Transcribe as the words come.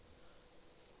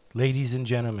Ladies and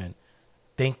gentlemen,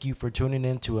 thank you for tuning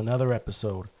in to another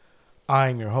episode. I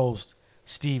am your host,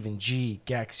 Stephen G.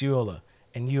 Gaxiola,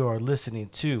 and you are listening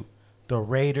to The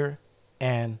Raider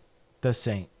and the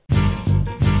Saint.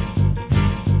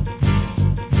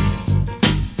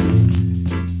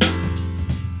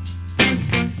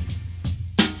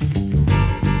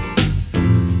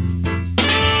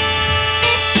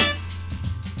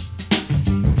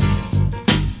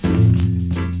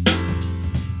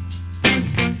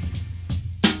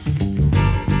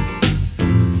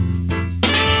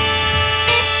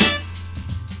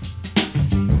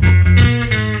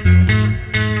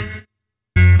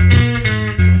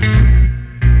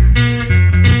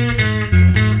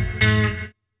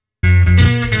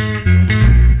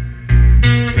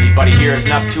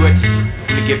 Up to it, I'm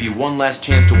gonna give you one last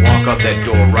chance to walk out that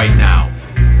door right now.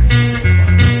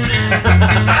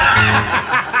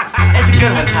 That's a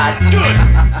good one, Todd. Good!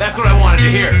 That's what I wanted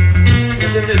to hear.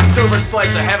 Because in this silver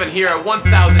slice of heaven here are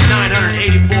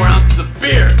 1,984 ounces of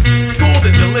beer.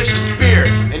 Golden, delicious beer.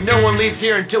 And no one leaves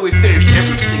here until we finish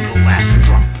every single last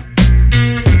drop.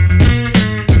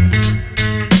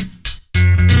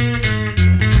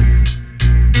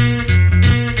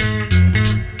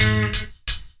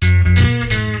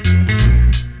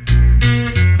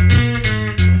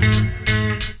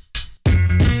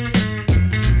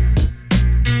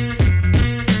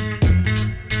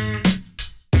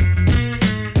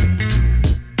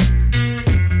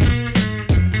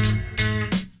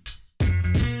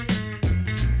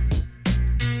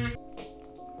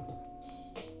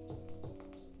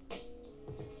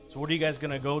 What are you guys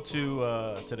gonna go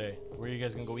to today? Where are you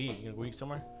guys gonna go eat? You gonna go eat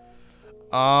somewhere?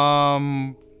 Well,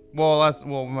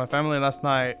 my family last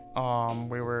night,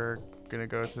 we were gonna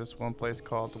go to this one place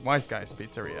called Wise Guys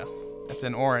Pizzeria. It's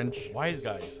in Orange. Wise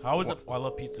Guys. How is it? Oh, I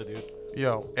love pizza, dude.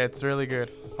 Yo, it's really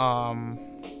good.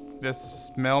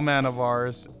 This mailman of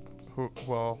ours,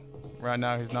 right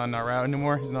now he's not in that route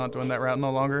anymore. He's not doing that route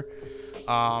no longer.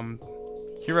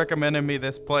 He recommended me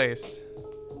this place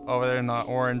over there in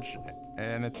Orange.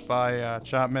 And it's by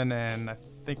Chapman and I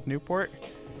think Newport.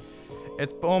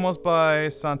 It's almost by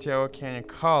Santiago Canyon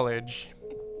College.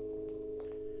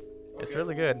 It's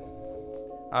really good.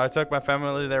 I took my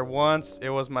family there once. It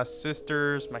was my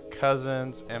sister's, my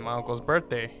cousin's, and my uncle's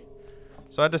birthday.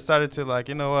 So I decided to,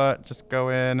 you know what, just go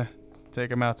in,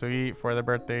 take them out to eat for their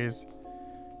birthdays.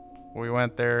 We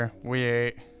went there, we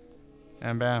ate,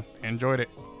 and bam, enjoyed it.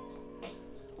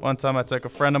 One time I took a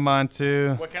friend of mine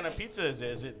too. What kind of pizza is it?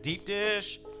 Is it deep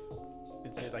dish?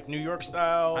 Is it like New York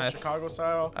style, Chicago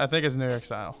style? I think it's New York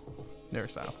style. So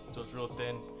it's real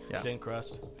thin, thin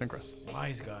crust. Thin crust.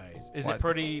 Wise Guys. Is it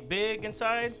pretty big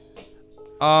inside?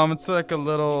 It's like a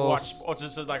little. It's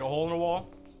just like a hole in the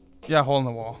wall? Yeah, hole in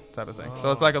the wall type of thing. So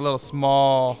it's like a little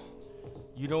small.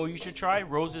 You know what you should try?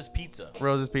 Rose's Pizza.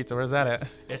 Rose's Pizza. Where's that at?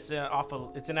 It's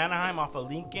it's in Anaheim off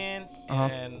of Lincoln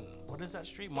and. What is that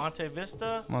street? Monte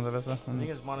Vista? Monte Vista. I think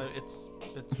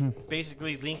it's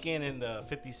basically Lincoln and the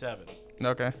 57.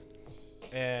 Okay.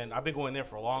 And I've been going there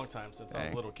for a long time since I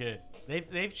was a little kid.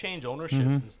 They've changed ownerships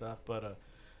and stuff, but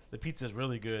the pizza is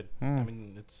really good. I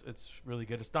mean, it's really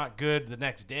good. It's not good the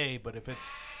next day, but if it's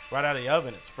right out of the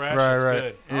oven, it's fresh. It's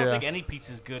good. I don't think any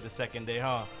pizza is good the second day,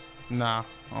 huh? Nah,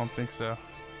 I don't think so.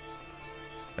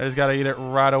 I just gotta eat it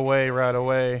right away.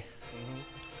 Mm-hmm.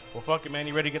 Well, fuck it, man.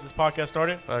 You ready to get this podcast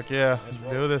started? Fuck yeah. Let's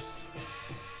do this.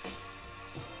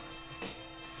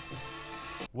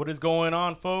 What is going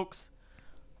on, folks?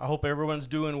 I hope everyone's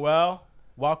doing well.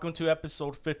 Welcome to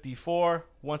episode 54.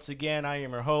 Once again, I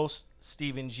am your host,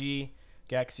 Stephen G.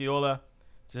 Gaxiola.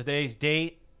 Today's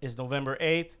date is November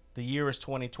 8th. The year is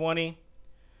 2020.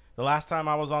 The last time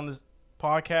I was on this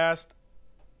podcast,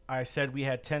 I said we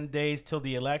had 10 days till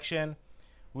the election.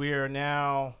 We are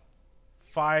now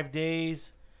 5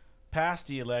 days past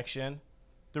the election.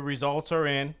 The results are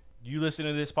in. You listen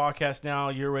to this podcast now,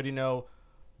 you already know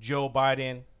Joe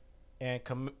Biden and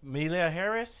Kamala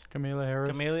Harris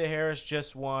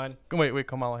just won. Wait,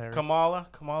 Kamala Harris. Kamala.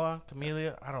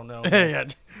 I don't know. Yeah.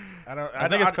 I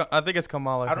think it's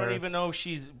Kamala Harris. I don't even know.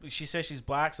 She says she's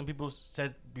black. Some people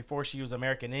said before she was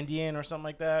American Indian or something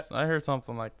like that. I heard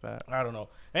something like that. I don't know.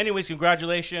 Anyways,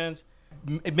 congratulations.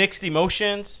 Mixed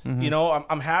emotions. Mm-hmm. You know,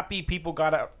 I'm happy people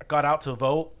got out to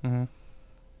vote. Mm-hmm.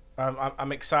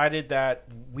 I'm excited that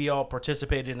we all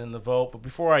participated in the vote. But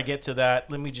before I get to that,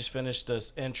 let me just finish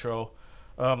this intro.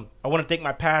 I want to thank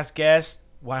my past guest,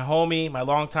 my homie, my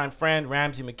longtime friend,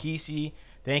 Ramsey McKesey.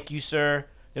 Thank you, sir.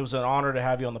 It was an honor to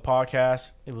have you on the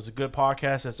podcast. It was a good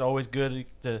podcast. It's always good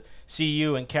to see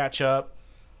you and catch up.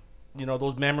 You know,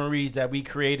 those memories that we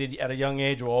created at a young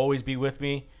age will always be with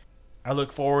me. I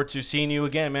look forward to seeing you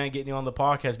again, man, getting you on the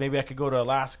podcast. Maybe I could go to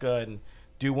Alaska and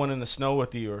do one in the snow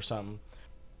with you or something.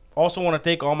 Also want to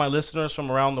thank all my listeners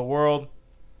from around the world.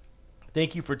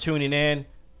 Thank you for tuning in.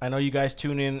 I know you guys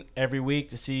tune in every week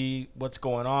to see what's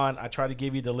going on. I try to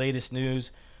give you the latest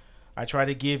news. I try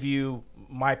to give you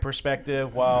my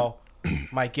perspective while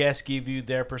my guests give you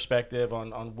their perspective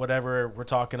on whatever we're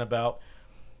talking about.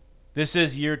 This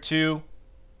is year two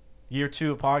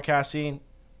of podcasting.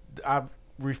 I'm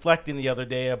reflecting the other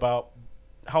day about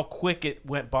how quick it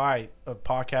went by of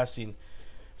podcasting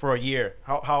for a year.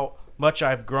 How much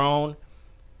I've grown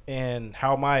and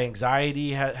how my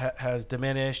anxiety has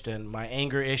diminished and my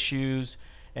anger issues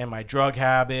and my drug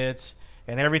habits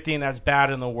and everything that's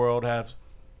bad in the world have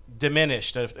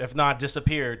diminished, if not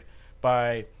disappeared,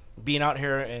 by being out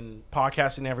here and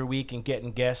podcasting every week and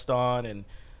getting guests on and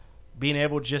being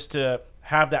able just to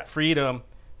have that freedom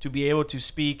to be able to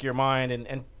speak your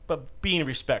mind but being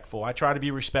respectful. I try to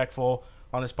be respectful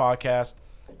on this podcast.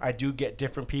 I do get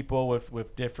different people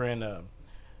with different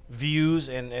views,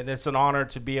 and it's an honor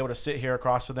to be able to sit here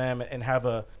across from them and have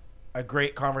a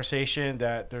great conversation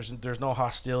that there's no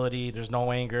hostility, there's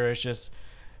no anger. It's just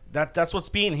that's what's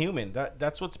being human.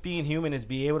 That's what's being human, is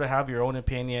be able to have your own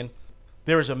opinion.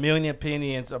 There's a million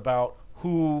opinions about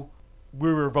who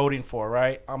we were voting for,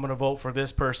 right? I'm going to vote for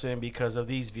this person because of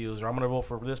these views, or I'm going to vote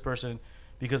for this person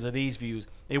because of these views.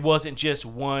 It wasn't just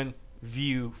one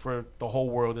view for the whole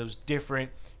world. It was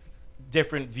different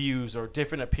views or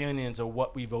different opinions of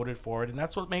what we voted for, and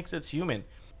that's what makes us human.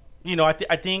 You know, I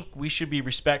think we should be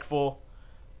respectful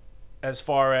as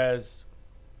far as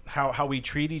how we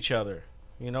treat each other.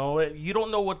 You know, you don't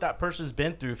know what that person's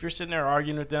been through. If you're sitting there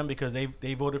arguing with them because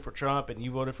they voted for Trump and you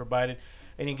voted for Biden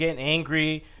and you're getting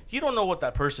angry, you don't know what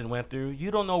that person went through. You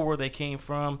don't know where they came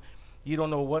from. You don't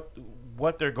know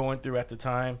what they're going through at the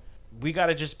time. We got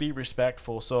to just be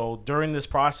respectful. So during this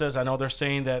process, I know they're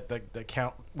saying that the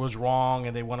count was wrong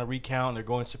and they want to recount and they're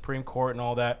going to Supreme Court and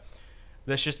all that.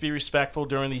 Let's just be respectful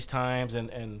during these times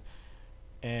and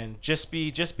just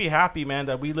be happy, man,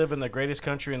 that we live in the greatest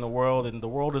country in the world and the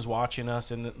world is watching us,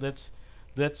 and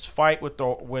let's fight with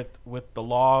the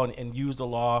law and use the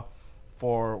law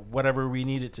for whatever we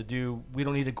need it to do. We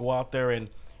don't need to go out there and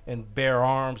bear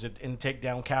arms and take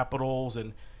down capitals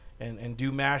and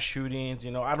do mass shootings.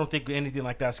 You know, I don't think anything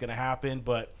like that's going to happen,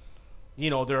 but you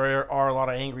know, there are a lot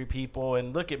of angry people.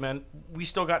 And look at, man, we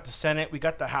still got the Senate, we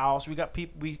got the House, we got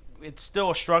people. It's still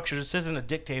a structure. This isn't a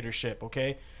dictatorship,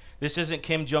 okay? This isn't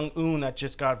Kim Jong-un that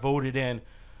just got voted in.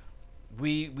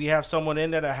 We have someone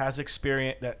in there that has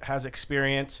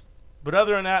experience. But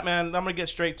other than that, man, I'm gonna get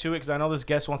straight to it because I know this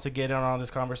guest wants to get in on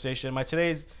this conversation. My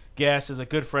today's guest is a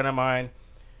good friend of mine.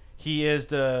 He is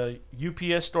the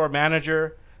UPS store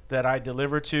manager that I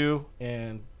deliver to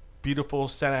in beautiful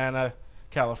Santa Ana,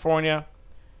 California.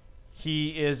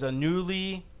 He is a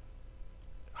newly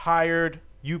hired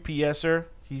UPSer.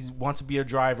 He wants to be a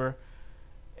driver.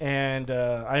 And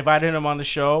I invited him on the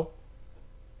show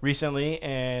recently,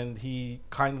 and he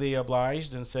kindly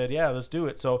obliged and said, yeah, let's do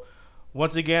it. So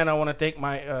once again, I want to thank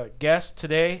my guest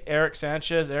today, Eric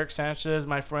Sanchez. Eric Sanchez,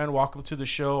 my friend, welcome to the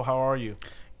show. How are you?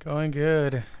 Going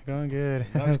good.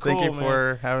 That's cool, Thank you man.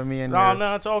 for having me in No, your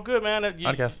no, it's all good, man.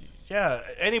 podcast. Yeah,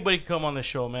 anybody can come on the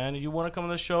show, man. If you want to come on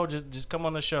the show, just come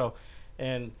on the show.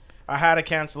 And I had a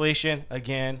cancellation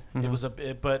again.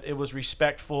 Mm-hmm. But it was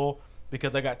respectful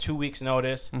because I got 2 weeks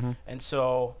notice. Mm-hmm. And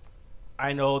so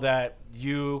I know that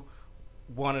you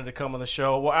wanted to come on the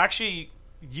show. Well, actually,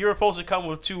 you were supposed to come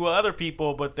with two other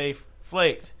people, but they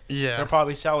flaked. Yeah. They're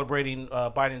probably celebrating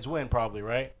Biden's win, probably,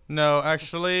 right? No,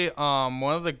 actually, one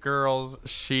of the girls,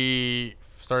 she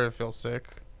started to feel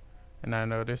sick, and I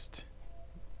noticed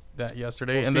that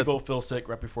yesterday. Most and people feel sick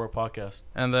right before a podcast.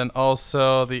 And then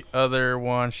also the other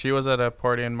one, she was at a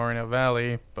party in Moreno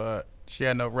Valley, but she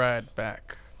had no ride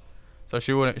back, so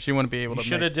she wouldn't be able to. You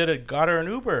should have got her an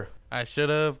Uber. I should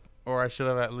have, or I should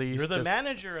have at least. You're the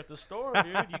manager at the store,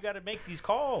 dude. You got to make these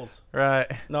calls. Right.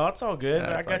 No, it's all good.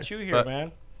 Yeah, I it's got all you good. here, But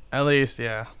man. At least,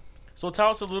 yeah. So tell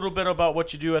us a little bit about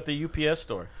what you do at the UPS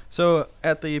store. So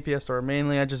at the UPS store,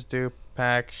 mainly I just do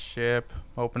pack, ship,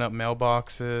 open up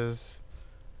mailboxes,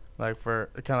 like for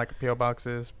kind of like PO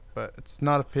boxes, but it's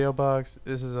not a PO box.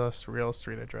 This is a real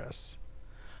street address.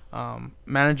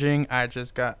 Managing,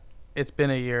 it's been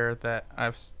a year that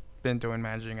I've been doing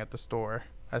managing at the store.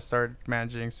 I started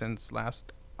managing since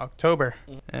last October.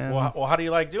 And Well, how do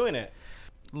you like doing it?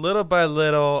 little by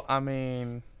little, I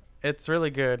mean, it's really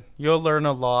good. You'll learn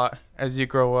a lot as you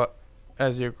grow up.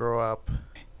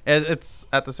 It's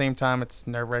at the same time, it's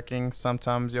nerve-wracking.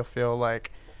 Sometimes you'll feel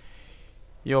like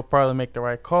you'll probably make the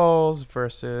right calls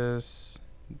versus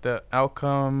the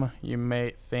outcome, you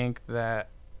may think that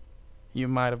you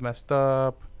might have messed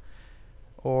up,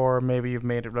 or maybe you've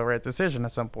made the right decision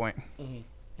at some point.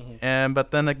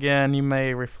 But then again, you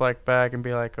may reflect back and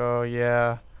be like, oh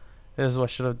yeah, this is what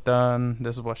should have done,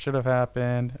 this is what should have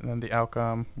happened, and then the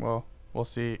outcome, well, we'll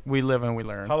see. We live and we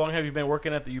learn. How long have you been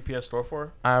working at the UPS store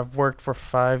for? I've worked for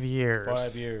 5 years.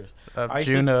 5 years. Of I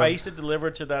used to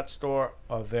deliver to that store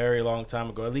a very long time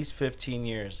ago, at least 15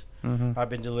 years. I've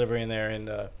been delivering there,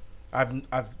 and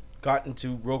I've gotten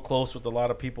to real close with a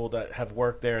lot of people that have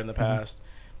worked there in the past.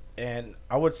 And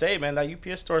I would say, man, that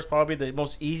UPS store is probably the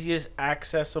most easiest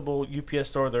accessible UPS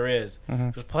store there is.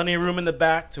 There's plenty of room in the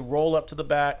back to roll up to the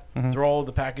back, throw all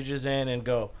the packages in, and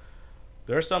go.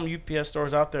 There are some UPS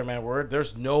stores out there, man, where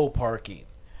there's no parking,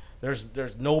 there's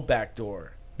no back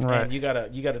door, right. And you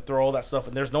gotta throw all that stuff,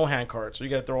 and there's no hand cart, so you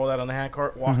gotta throw all that on the hand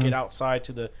cart, walk it outside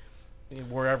to the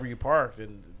wherever you parked,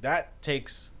 and that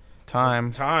takes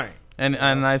time. And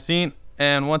I've seen,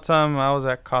 and one time I was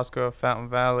at Costco Fountain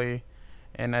Valley,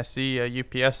 and I see a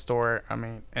UPS store. I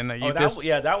mean, and a UPS.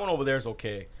 That one over there is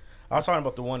okay. I was talking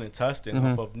about the one in Tustin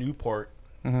off of Newport.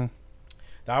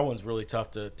 That one's really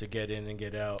tough to get in and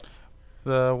get out.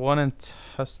 The one in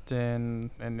Tustin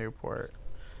and Newport.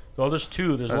 Well, there's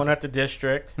two. There's one at the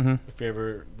district, if you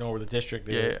ever know where the district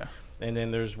is. Yeah. And then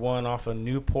there's one off of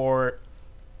Newport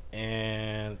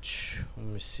and, let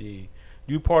me see,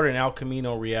 Newport and El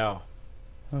Camino Real.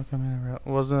 El Camino Real.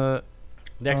 Wasn't it?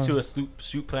 Next to a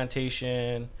soup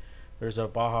plantation. There's a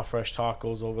Baja Fresh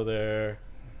Tacos over there.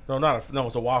 No,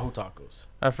 it's a Wahoo Tacos.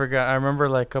 I forgot. I remember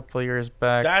like a couple of years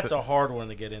back. That's a hard one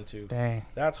to get into. Dang.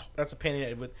 That's a pain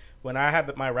in it. When I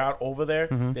had my route over there,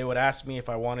 they would ask me if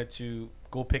I wanted to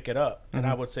go pick it up, and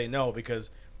I would say no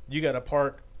because you got to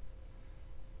park.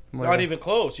 Not even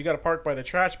close. You got to park by the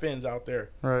trash bins out there.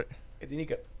 Right. And then you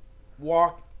got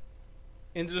walk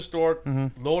into the store,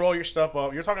 load all your stuff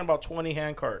up. You're talking about 20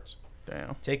 hand carts.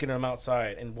 Damn. Taking them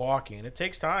outside and walking. It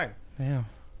takes time. Damn.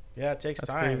 Yeah, it takes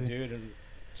That's time, crazy. dude.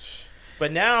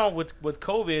 But now with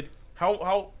COVID,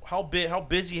 how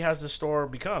busy has the store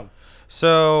become?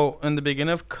 So in the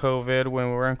beginning of COVID, when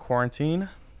we were in quarantine,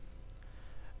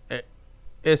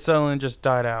 it suddenly just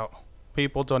died out.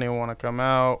 People don't even want to come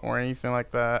out or anything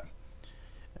like that.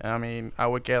 I mean, I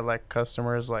would get like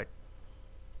customers like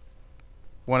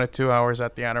 1 or 2 hours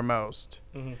at the outermost.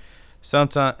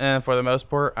 Sometimes, and for the most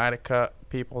part, I had to cut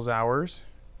people's hours.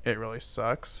 It really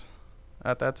sucks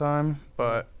at that time,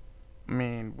 but I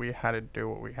mean, we had to do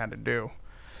what we had to do.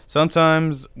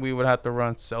 Sometimes we would have to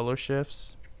run solo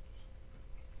shifts.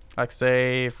 Like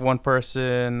say if one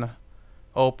person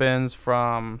opens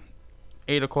from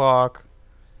 8 o'clock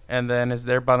and then is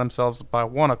there by themselves by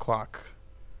 1 o'clock.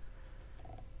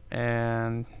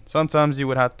 And sometimes you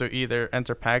would have to either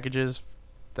enter packages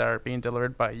that are being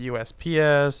delivered by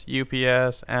USPS,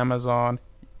 UPS, Amazon.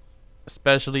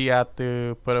 Especially you have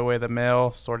to put away the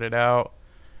mail, sort it out,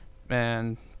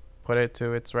 and put it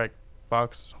to its right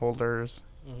box holders,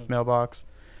 mailbox.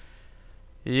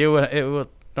 It would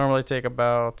normally take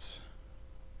about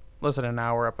less than an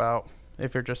hour about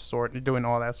if you're just doing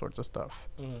all that sorts of stuff.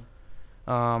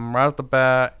 Right off the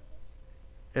bat,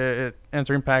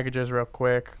 entering packages real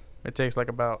quick. It takes like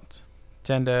about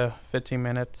 10 to 15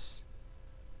 minutes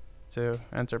to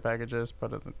enter packages,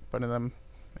 putting them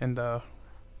in the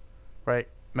right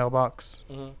mailbox.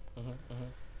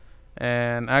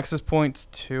 And access points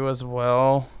too as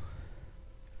well.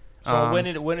 So when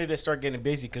did it start getting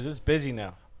busy? Because it's busy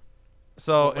now.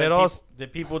 So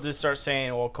did people just start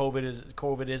saying, "Well,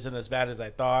 COVID isn't as bad as I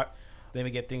thought. Let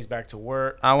me get things back to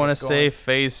work." I want to say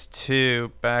phase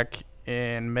 2 back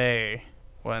in May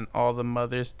when all the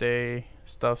Mother's Day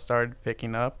stuff started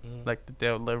picking up, like the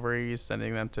deliveries,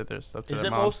 sending them to their stuff to their moms. Is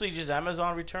it moms. mostly just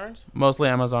Amazon returns? Mostly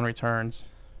Amazon returns.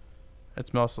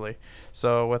 It's mostly.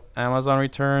 So with Amazon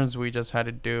returns, we just had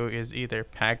to do is either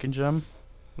package them,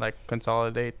 like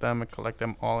consolidate them and collect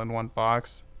them all in one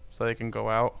box so they can go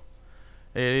out.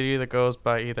 It either goes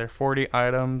by either 40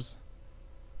 items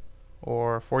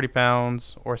or 40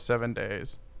 pounds or 7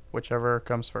 days, whichever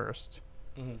comes first.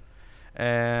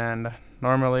 And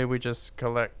normally we just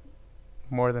collect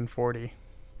more than 40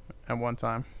 at one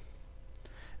time.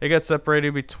 It gets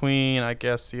separated between, I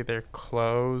guess, either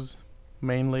clothes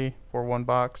mainly for one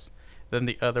box. Then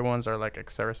the other ones are like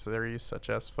accessories such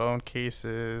as phone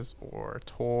cases or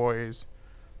toys.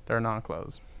 They're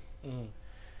non-clothes.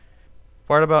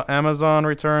 Part about Amazon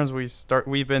returns,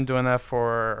 we've been doing that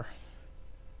for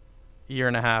a year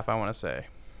and a half, I want to say.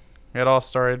 It all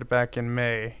started back in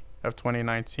May of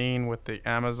 2019 with the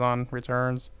Amazon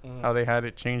returns, how they had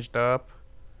it changed up.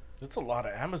 That's a lot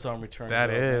of Amazon returns.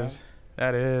 That is.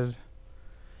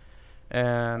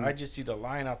 And I just see the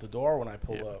line out the door when I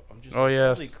pull up. I'm just Oh, like,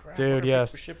 yes. holy crap, Dude, what are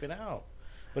yes. people shipping out?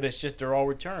 But it's just they're all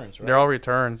returns, right? they're all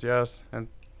returns, yes.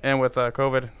 And with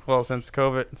COVID, well, since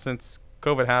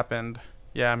COVID happened,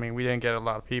 yeah, I mean, we didn't get a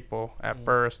lot of people at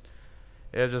first.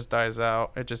 It just dies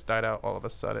out. It just died out all of a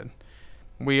sudden.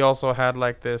 We also had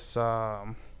like this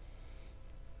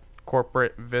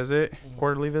corporate visit,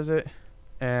 quarterly visit,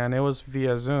 and it was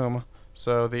via Zoom.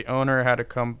 So the owner had to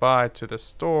come by to the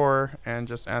store and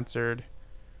just answered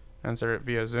it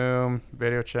via Zoom,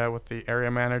 video chat with the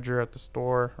area manager at the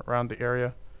store around the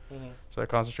area. So it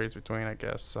concentrates between, I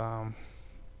guess,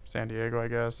 San Diego, I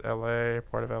guess, LA,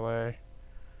 part of LA,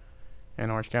 and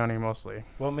Orange County mostly.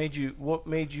 What made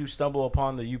you stumble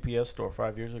upon the UPS store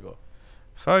 5 years ago?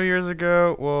 5 years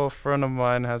ago, well, a friend of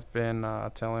mine has been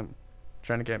trying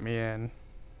to get me in,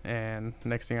 and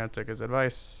next thing I took his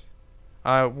advice.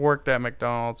 I worked at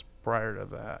McDonald's prior to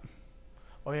that.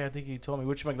 Oh yeah, I think you told me.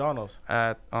 Which McDonald's?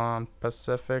 At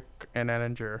Pacific and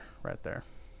Edinger, right there,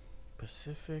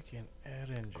 Pacific and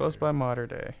Edinger. close by Mater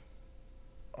Day.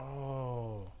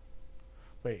 Oh,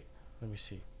 wait. Let me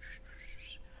see.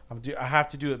 I have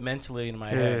to do it mentally in my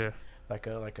head, like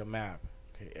a map.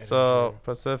 Okay. So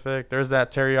Pacific, there's that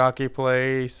teriyaki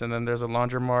place, and then there's a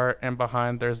laundromat, and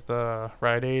behind there's the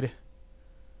Rite Aid.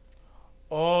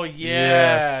 Oh yeah.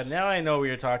 Yes. Now I know what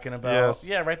you're talking about. Yes.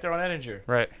 Yeah, right there on Edinger.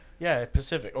 Right. Yeah,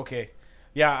 Pacific. Okay.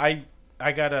 Yeah,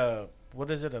 I got a,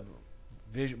 what is it, a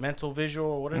mental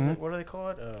visual? What is it? What do they call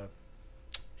it?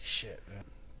 Shit. Man.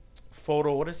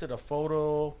 Photo. What is it? A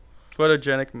photo.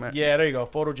 Photogenic. Yeah, there you go.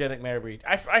 Photogenic memory.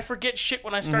 I forget shit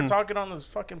when I start talking on this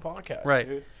fucking podcast. Right.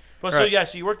 Dude. But Right.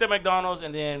 so you worked at McDonald's,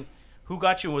 and then who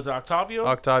got you? Was it Octavio?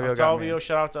 Octavio got me.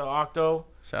 Shout out to Octo.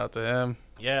 Shout out to him.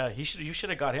 Yeah, you should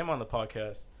have got him on the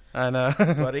podcast. I know.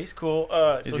 But he's cool.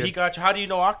 So good. he got you. How do you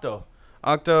know Octo?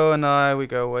 Octo and I, we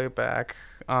go way back.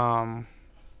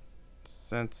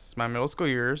 Since my middle school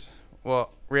years.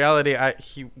 Well, reality,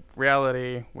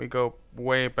 we go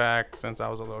way back since I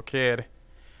was a little kid.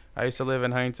 I used to live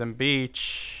in Huntington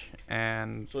Beach,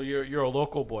 and So you're a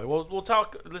local boy. Well, we'll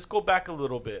talk. Let's go back a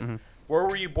little bit. Where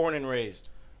were you born and raised?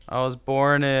 I was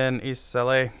born in East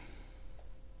LA,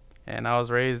 and I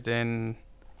was raised in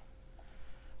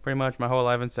pretty much my whole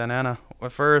life in Santa Ana.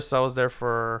 At first, I was there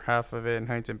for half of it in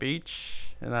Huntington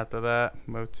Beach, and after that,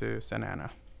 moved to Santa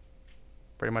Ana.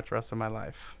 Pretty much the rest of my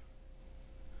life.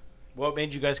 What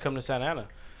made you guys come to Santa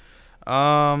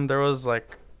Ana? There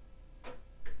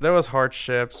was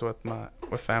hardships with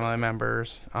family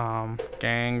members,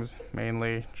 gangs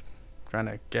mainly, trying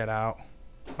to get out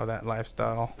of that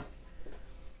lifestyle.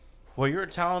 Well, you were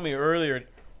telling me earlier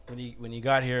when you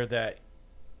got here that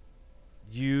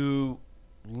you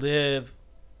live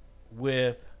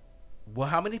with, well,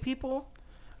 how many people?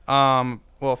 15. At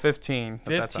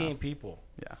that 15 time. people.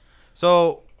 Yeah.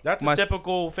 So That's a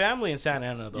typical family in Santa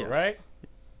Ana, though, Yeah. right?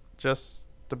 just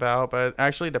about, but it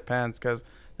actually depends, because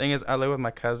thing is, I live with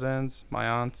my cousins, my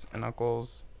aunts and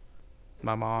uncles,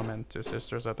 my mom and 2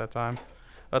 sisters at that time.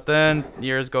 But then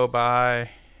years go by.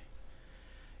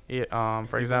 For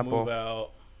People example, move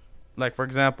out. for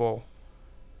example,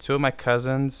 2 of my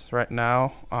cousins right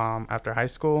now, after high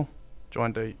school,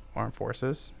 joined the armed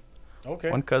forces.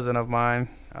 Okay. One cousin of mine,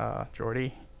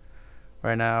 Jordy,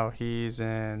 right now he's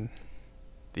in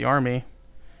the Army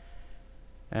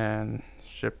and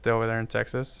shipped over there in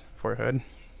Texas, Fort Hood,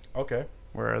 Okay.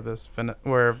 where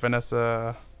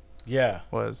Vanessa Yeah.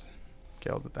 was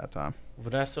killed at that time.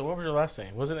 Vanessa, what was your last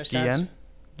name? Wasn't it Sanchez?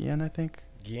 Ian, I think.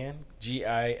 Gian?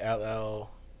 Gillan?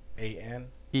 Ian.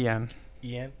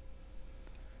 Ian?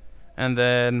 And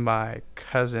then my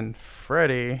cousin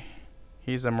Freddie,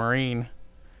 he's a Marine.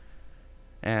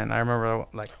 And I remember,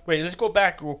 Wait, let's go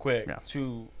back real quick Yeah.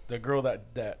 to the girl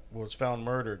that was found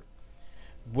murdered.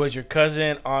 Was your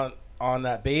cousin on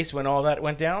that base when all that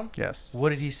went down? yes. What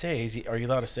did he say? Are you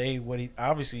allowed to say what he?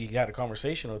 Obviously, you had a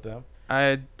conversation with them.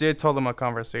 I did tell him a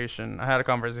conversation. I had a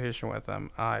conversation with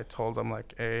him. I told him,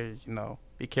 hey,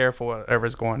 be careful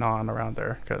whatever's going on around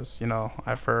there, because,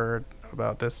 I've heard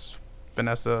about this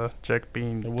Vanessa chick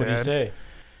being And what dead. did he say?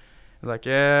 He's like,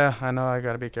 yeah, I know, I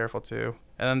got to be careful too.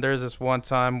 And then there's this one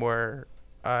time where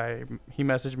he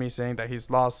messaged me saying that he's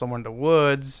lost someone in the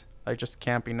woods, just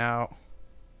camping out,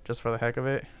 just for the heck of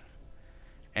it.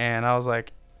 And I was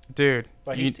like, dude.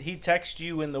 But he texted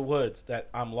you in the woods that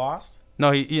I'm lost?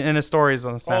 No, he in his stories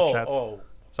on Snapchats. Oh.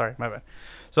 Sorry, my bad.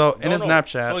 So in his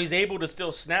Snapchat. So he's able to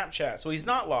still Snapchat. So he's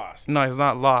not lost. No, he's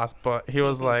not lost, but he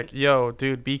was like, yo,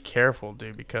 dude, be careful,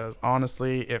 dude, because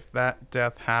honestly, if that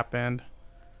death happened,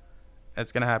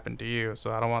 it's going to happen to you.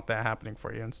 So I don't want that happening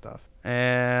for you and stuff.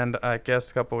 And I guess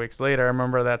a couple weeks later, I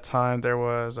remember that time there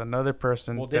was another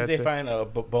person. Well, did they find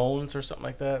bones or something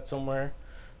like that somewhere?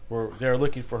 Where they were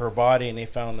looking for her body and they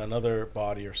found another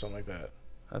body or something like that.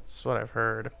 That's what I've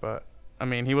heard. But, I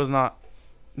mean, he was not.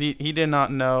 He did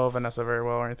not know Vanessa very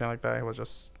well or anything like that. He was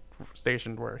just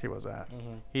stationed where he was at.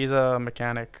 Mm-hmm. He's a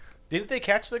mechanic. Didn't they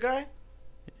catch the guy?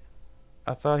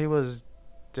 I thought he was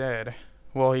dead.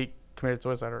 Well, he committed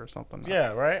suicide or something. Yeah,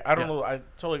 right? I don't Yeah. know. I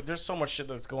totally. There's so much shit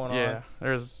that's going Yeah, on.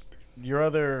 there's Your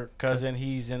other cousin,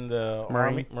 he's in the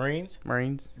Marines?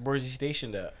 Marines. Where's he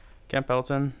stationed at? Camp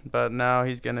Pendleton, but now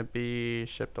he's going to be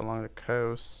shipped along the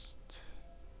coast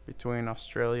between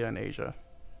Australia and Asia.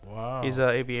 Wow. He's an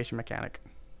aviation mechanic.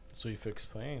 So you fix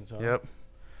planes, huh? Yep,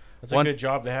 That's a good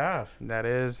job to have. that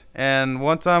is. And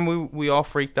one time we all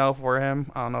freaked out for him.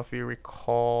 I don't know if you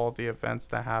recall the events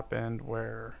that happened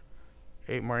where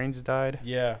 8 Marines died.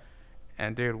 Yeah.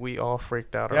 And dude, we all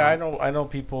freaked out. Yeah, I know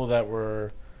people that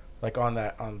were like on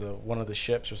the one of the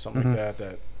ships or something Mhm. like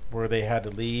that where they had to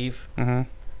leave. Mm-hmm.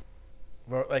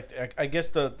 Well, like I guess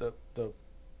the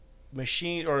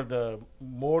machine or the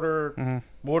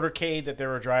motorcade that they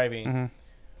were driving Mm-hmm.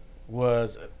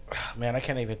 was, man, I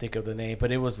can't even think of the name,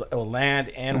 but it was a land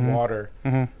and Mhm. water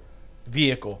Mm-hmm.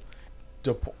 vehicle.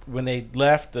 When they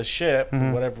left the ship,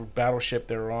 Mhm. whatever battleship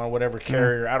they were on, whatever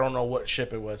carrier, I don't know what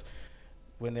ship it was.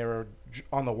 When they were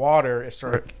on the water, it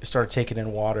started taking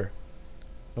in water,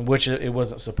 which it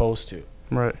wasn't supposed to.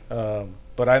 Right.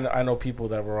 But I know people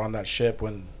that were on that ship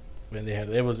when they had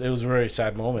it was a very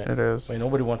sad moment. It is. I mean,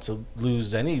 nobody wants to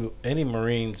lose any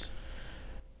Marines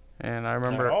And I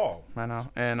remember. at all. I know.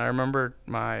 And I remember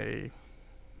my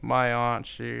aunt,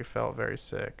 she felt very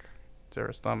sick to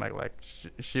her stomach. Like, she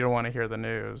didn't want to hear the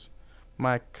news.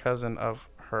 My cousin of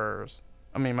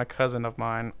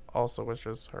mine also was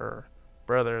just her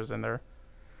brothers, and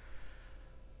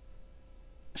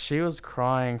she was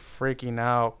crying, freaking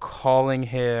out, calling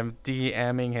him,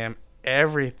 DMing him,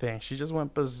 everything. She just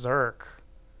went berserk.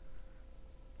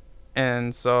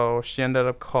 And so she ended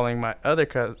up calling my other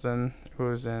cousin,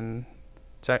 who's in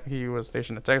he was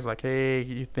stationed in Texas, like, hey,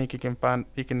 you think you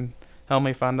can help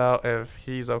me find out if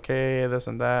he's okay, this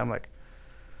and that. I'm like,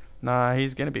 nah,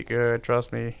 he's gonna be good.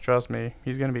 Trust me,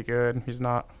 he's gonna be good. He's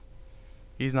not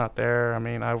there. I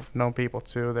mean, I've known people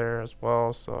too there as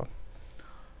well, so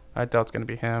I doubt it's gonna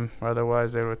be him.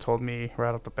 Otherwise, they would have told me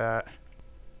right off the bat.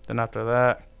 Then after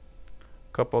that,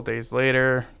 a couple of days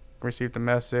later, received a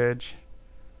message,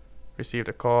 received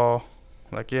a call,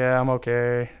 like, yeah, I'm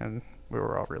okay, and we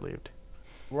were all relieved.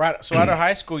 Right. So out of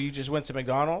high school, you just went to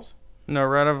McDonald's? No,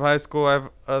 right out of high school, I have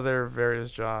other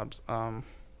various jobs.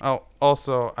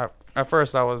 Also, at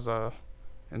first I was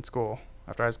in school.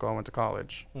 After high school, I went to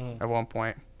college. Mhm. At one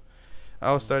point,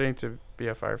 I was studying to be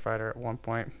a firefighter at one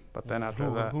point, but then after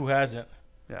that, Who hasn't?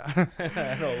 yeah,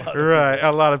 I know a lot of right, people.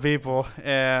 a lot of people.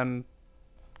 And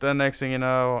the next thing you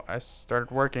know, I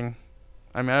started working.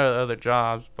 I mean, I had other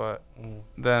jobs, but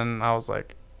then I was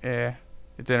like, it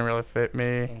didn't really fit me.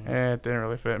 It didn't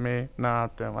really fit me. Nah,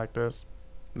 didn't like this.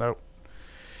 Nope.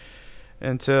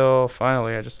 Until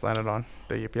finally, I just landed on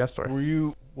the UPS store.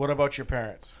 What about your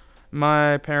parents?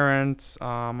 My parents,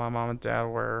 my mom and dad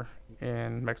were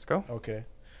in Mexico. Okay.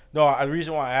 No, the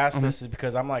reason why I asked Mhm. this is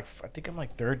because I think I'm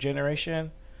like third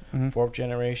generation, Mhm. fourth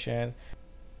generation.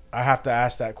 I have to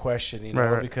ask that question,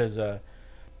 Right. because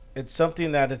it's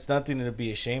something that it's nothing to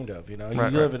be ashamed of,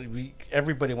 Right.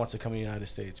 Everybody wants to come to the United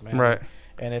States, man. Right.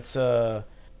 And it's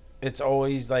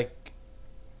always like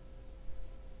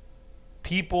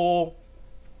people.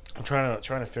 I'm trying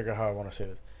to figure out how I want to say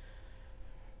this.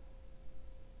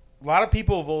 A lot of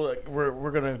people vote.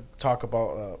 We're gonna talk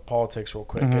about politics real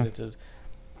quick, Mhm. and it says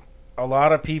a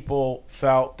lot of people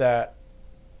felt that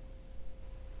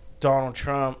Donald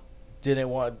Trump didn't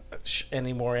want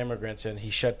any more immigrants, and he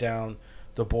shut down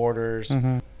the borders.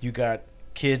 Mhm. You got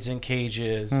kids in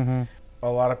cages. Mhm. A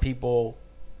lot of people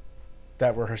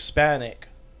that were Hispanic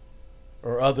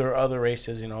or other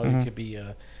races, you Mhm. could be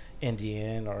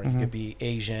Indian or Mhm. you could be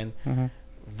Asian, Mhm.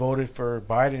 voted for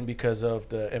Biden because of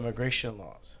the immigration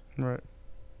laws. Right.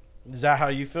 Is that how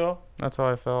you feel? That's how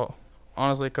I felt.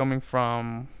 Honestly, coming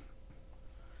from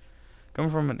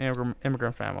an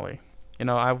immigrant family,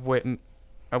 I've witnessed.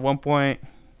 At one point,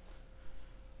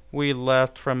 we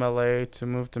left from LA to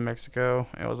move to Mexico.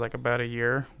 It was like about a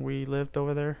year we lived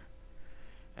over there,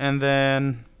 and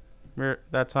then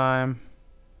that time,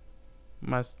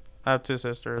 I have 2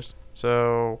 sisters,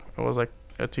 so it was like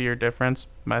a 2-year difference.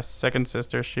 My second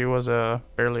sister, she was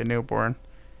barely a newborn,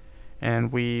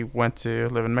 and we went to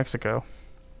live in Mexico.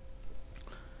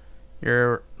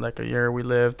 Like a year we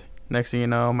lived. Next thing you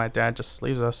know, my dad just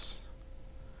leaves us.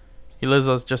 He leaves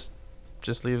us just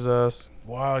just leaves us.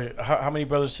 Wow. How many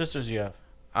brothers and sisters do you have?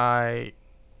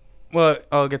 Well,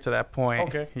 I'll get to that point.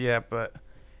 Okay. Yeah, but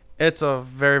it's a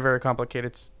very, very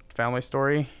complicated family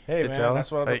story Hey, to man, tell.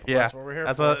 that's what we're here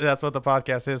that's for. that's what the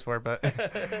podcast is for. But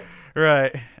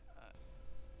right,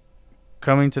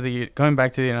 coming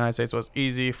back to the United States was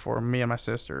easy for me and my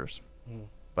sisters,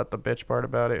 but the bitch part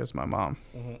about it is my mom,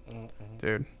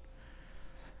 dude.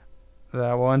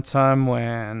 That one time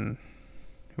when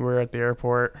we were at the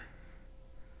airport,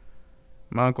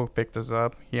 my uncle picked us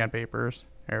up. He had papers,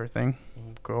 everything,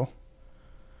 cool,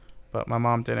 but my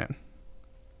mom didn't.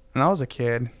 And I was a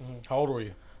kid. How old were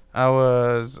you? I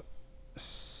was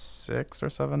 6 or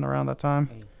 7 around that time.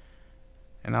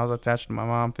 And I was attached to my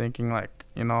mom thinking like,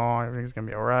 everything's going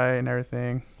to be all right and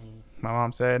everything. My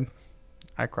mom said,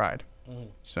 I cried.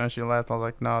 So when she left, I was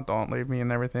like, no, don't leave me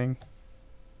and everything.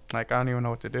 Like, I don't even know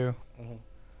what to do.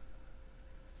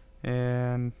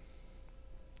 And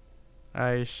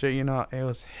I shit you not, it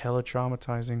was hella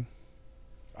traumatizing.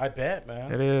 I bet,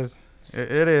 man. It is.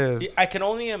 It is. I can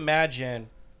only imagine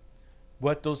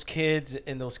what those kids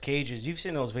in those cages, you've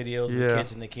seen those videos of the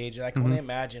kids in the cages. I can only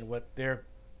imagine what they're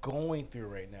going through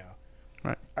right now.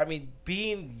 Right. I mean,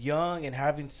 being young and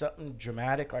having something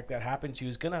dramatic like that happen to you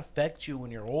is going to affect you when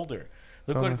you're older.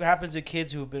 Look what happens to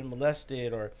kids who have been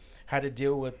molested or had to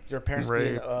deal with their parents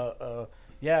being,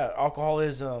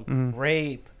 alcoholism,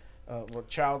 rape,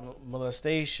 child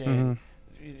molestation,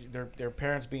 their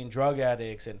parents being drug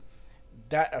addicts, and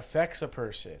that affects a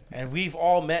person. And we've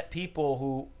all met people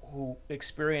who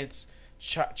experience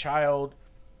have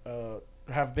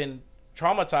been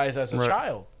traumatized as a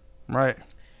child. Right.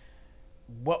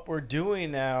 What we're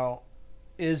doing now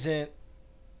isn't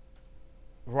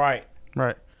right.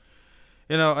 Right.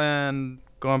 And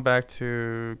going back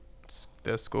to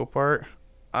the school part,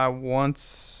 I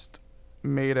once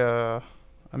made an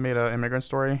immigrant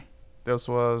story. This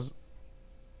was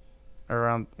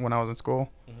around when I was in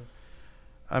school.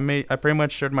 I pretty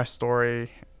much shared my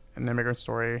story, an immigrant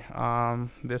story.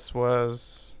 This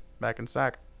was back in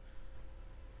SAC.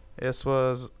 This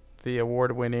was the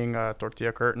award-winning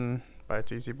Tortilla Curtain by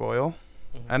T.C. Boyle.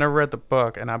 I never read the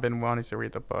book, and I've been wanting to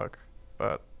read the book,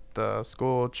 but the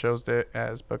school chose it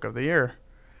as Book of the Year.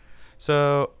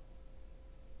 So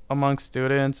among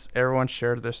students, everyone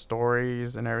shared their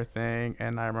stories and everything,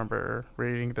 and I remember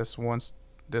reading this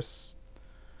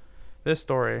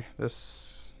story.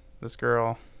 This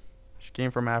girl, she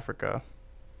came from Africa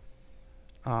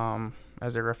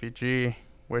as a refugee,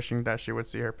 wishing that she would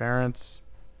see her parents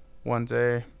one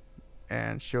day,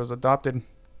 and she was adopted.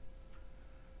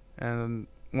 And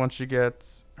once she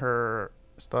gets her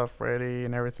stuff ready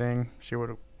and everything,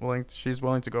 she's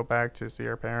willing to go back to see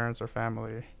her parents or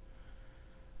family.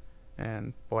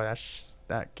 And boy,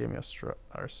 that gave me a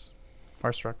heart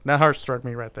struck. That heart struck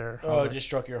me right there. Oh, it just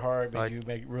struck your heart, made you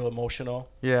make real emotional.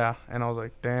 Yeah, and I was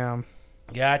like, damn.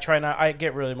 Yeah, I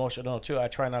get really emotional too. I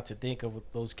try not to think of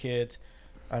those kids.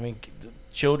 I mean,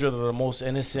 children are the most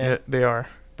innocent. Yeah, they are.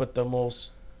 But the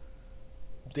most,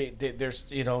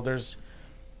 there's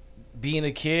being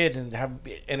a kid and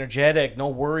energetic, no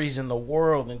worries in the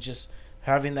world, and just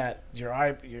having that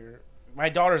my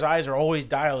daughter's eyes are always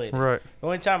dilated. Right. The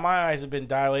only time my eyes have been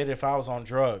dilated if I was on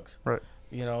drugs. Right.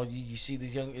 You see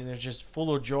these young, and they're just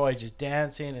full of joy, just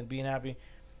dancing and being happy.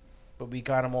 But we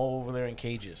got them all over there in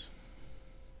cages.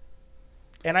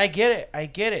 And I get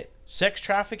it. Sex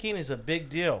trafficking is a big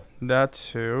deal. That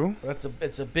too.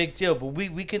 It's a big deal. But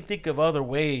we can think of other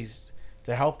ways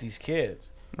to help these kids.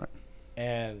 Right.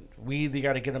 And we either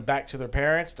got to get them back to their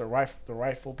parents, the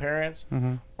rightful parents,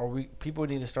 or people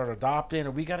need to start adopting,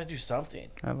 or we got to do something.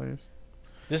 At least.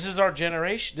 This is our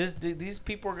generation. These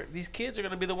kids are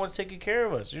going to be the ones taking care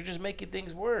of us. You're just making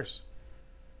things worse.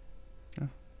 Yeah.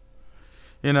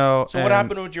 So what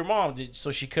happened with your mom?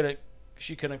 She couldn't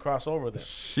cross over then?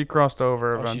 She crossed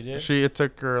over. Oh, she did? It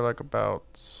took her like about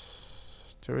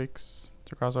 2 weeks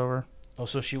to cross over. Oh,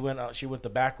 so she went the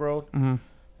back road? Mm-hmm.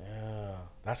 Yeah.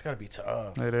 That's got to be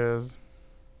tough. It is.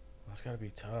 That's got to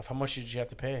be tough. How much did you have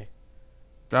to pay?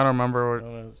 I don't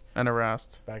remember. I never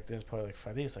asked. Back then, it's probably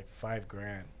I think it's like $5,000.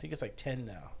 I think it's like 10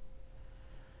 now.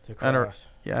 To cross.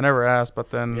 I never asked,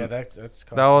 but then that's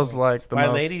that was like the my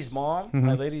most. lady's mom.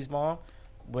 My lady's mom,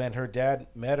 when her dad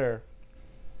met her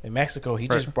in Mexico, he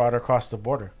just brought her across the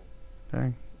border.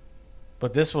 Dang.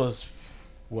 But this was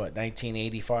what,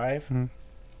 1985? Mm-hmm.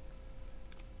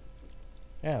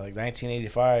 Yeah, like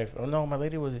 1985. Oh no, my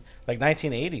lady was like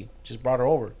 1980. Just brought her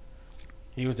over.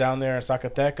 He was down there in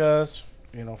Zacatecas,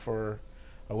 for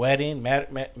a wedding. Met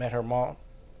her mom,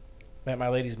 met my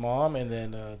lady's mom, and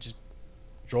then just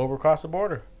drove her across the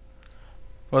border.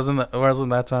 Wasn't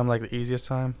that time like the easiest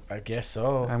time? I guess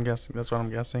so. I'm guessing. That's what I'm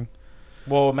guessing.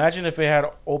 Well, imagine if it had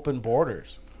open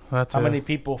borders. That's How many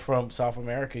people from South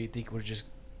America you think would just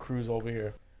cruise over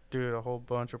here? Dude, a whole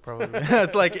bunch would probably.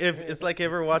 It's like if you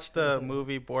ever watched the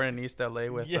movie Born in East LA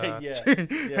with Yeah.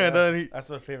 and then That's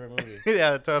my favorite movie.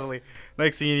 yeah, totally.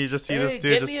 Next scene, you just see this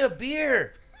dude Give me a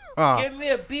beer. Give me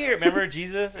a beer. Remember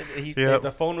Jesus? Yep.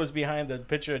 The phone was behind the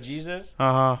picture of Jesus.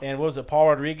 Uh huh. And what was it, Paul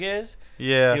Rodriguez?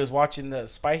 Yeah. He was watching the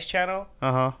Spice Channel.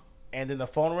 Uh huh. And then the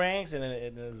phone rings, and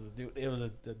it was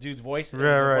the dude's voice.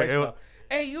 Right.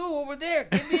 Hey, you over there,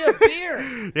 give me a beer.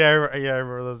 I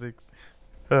remember those things.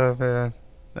 Oh man,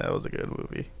 that was a good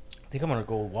movie. I think I'm gonna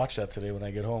go watch that today when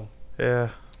I get home.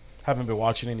 Yeah. Haven't been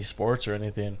watching any sports or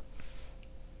anything.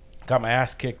 Got my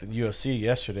ass kicked in UFC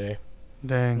yesterday,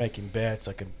 Dang. making bets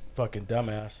like a fucking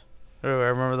dumbass. Oh, I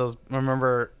remember those.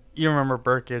 You remember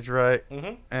Burkage, right?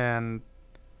 Mm-hmm. And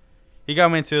he got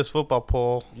me into his football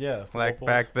pool. Yeah. Like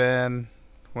back then,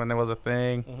 when there was a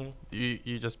thing, Mm-hmm.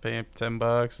 you just pay him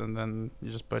 $10 and then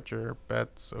you just put your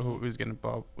bets who's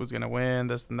gonna win,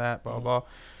 this and that, blah blah.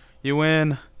 You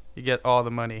win, you get all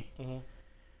the money. Mm-hmm.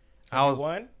 I was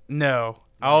won? no,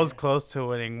 I was close to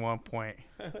winning 1 point.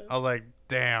 I was like,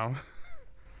 damn.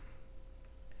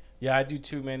 Yeah, I do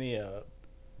too many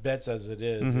bets as it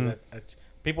is. Mhm.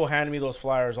 People hand me those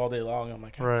flyers all day long. I'm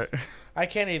like, Right, I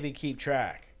can't even keep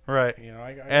track. right. You know,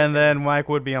 And then Mike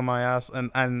would be on my ass,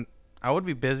 and I would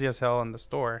be busy as hell in the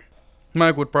store.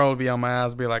 Mike would probably be on my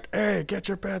ass, be like, "Hey, get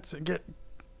your bets, get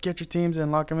your teams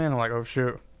in, lock them in." I'm like, "Oh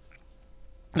shoot,"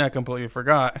 and I completely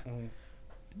forgot. Mhm.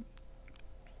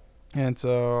 And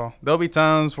so there'll be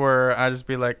times where I just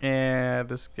be like,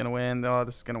 this is gonna win. Oh,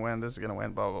 this is gonna win. This is gonna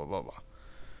win. Blah blah blah blah.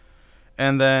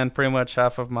 And then pretty much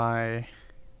half of my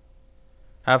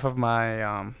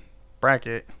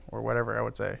bracket or whatever I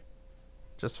would say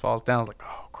just falls down. Like,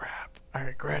 oh crap, I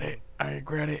regret it.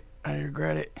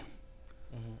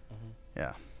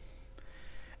 Yeah.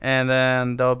 And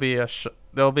then there'll be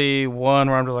one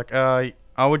where I'm just like, I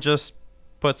would just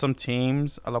put some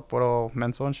teams a la puro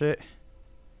menso and shit.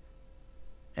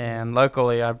 And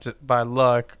luckily, by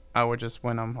luck, I would just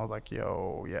win them. I was like,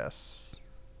 yo, yes.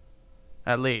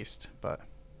 At least. But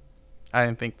I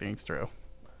didn't think things through.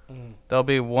 Mm. There'll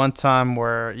be one time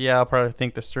where, I'll probably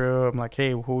think this through. I'm like,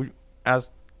 hey,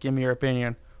 give me your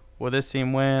opinion. Will this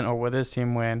team win or will this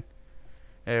team win?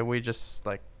 And we just,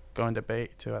 like, go and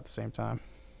debate, too, at the same time.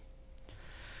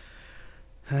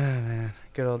 Man,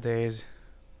 good old days.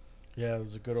 Yeah, it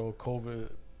was a good old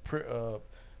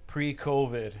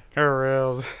pre-COVID.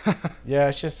 Reals. Yeah,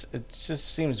 it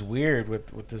just seems weird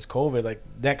with this COVID. Like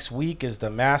next week is the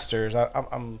Masters. I'm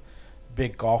a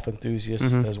big golf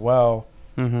enthusiast as well.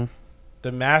 Mm-hmm.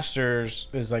 The Masters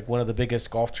is like one of the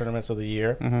biggest golf tournaments of the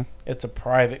year. Mm-hmm. It's a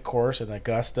private course in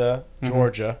Augusta,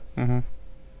 Georgia. Mm-hmm.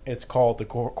 It's called the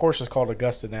course is called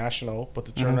Augusta National, but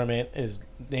the tournament is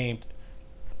named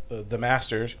the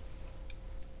Masters.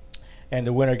 And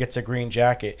the winner gets a green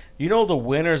jacket. You know, the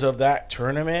winners of that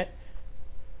tournament,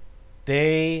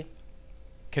 they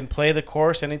can play the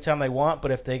course anytime they want, but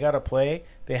if they got to play,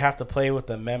 they have to play with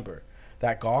a member.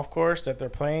 That golf course that they're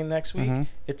playing next week,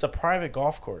 it's a private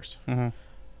golf course. Mm-hmm.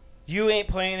 You ain't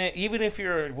playing it, even if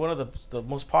you're one of the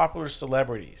most popular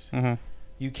celebrities,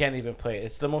 you can't even play it.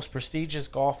 It's the most prestigious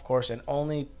golf course, and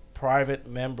only private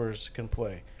members can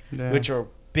play, which are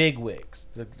bigwigs,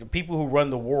 the people who run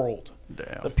the world.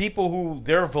 Damn. The people who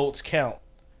their votes count.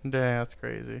 Damn, that's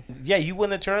crazy. Yeah, you win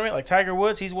the tournament. Like Tiger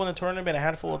Woods, he's won the tournament a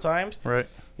handful of times. Right.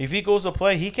 If he goes to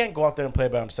play, he can't go out there and play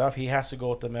by himself. He has to go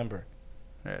with the member.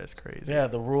 That's crazy. Yeah,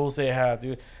 the rules they have,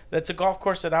 dude. That's a golf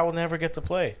course that I will never get to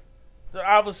play.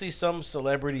 Obviously, some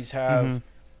celebrities have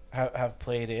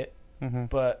played it,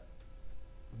 but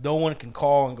no one can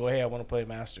call and go, "Hey, I want to play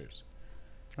Masters."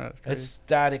 That's crazy. It's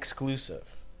that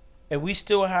exclusive, and we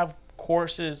still have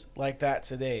courses like that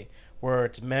today, where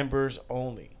it's members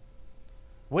only.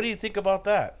 What do you think about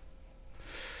that?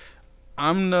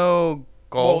 I'm no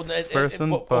golf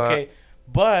person,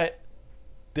 but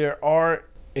there are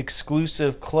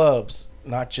exclusive clubs,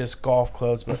 not just golf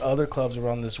clubs, but other clubs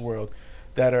around this world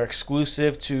that are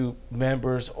exclusive to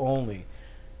members only.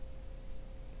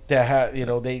 That have,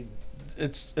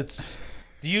 it's.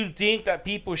 Do you think that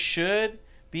people should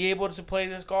be able to play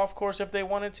this golf course if they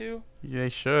wanted to? They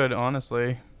should,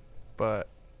 honestly, but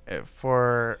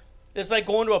it's like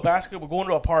going to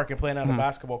a park and playing on a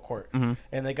basketball court, and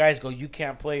the guys go, "You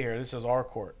can't play here. This is our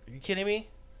court." Are you kidding me?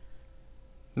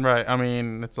 Right. I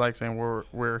mean, it's like saying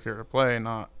we're here to play,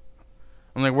 not.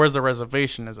 I'm like, where's the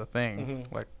reservation is a thing.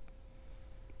 Like,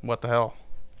 what the hell?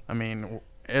 I mean,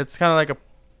 it's kind of like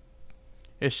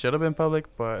it should have been public,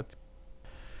 but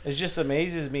It just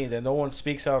amazes me that no one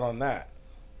speaks out on that.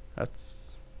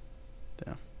 That's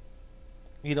damn.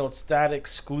 It's that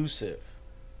exclusive.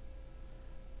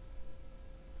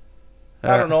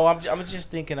 I don't know. I'm just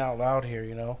thinking out loud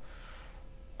here.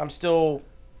 I'm still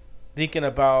thinking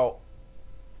about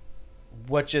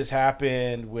what just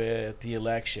happened with the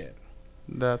election.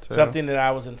 That's something that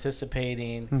I was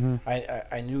anticipating. Mm-hmm.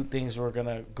 I knew things were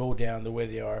gonna go down the way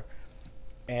they are,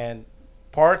 and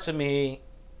parts of me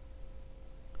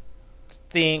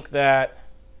think that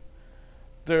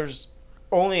there's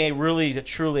only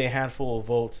truly a handful of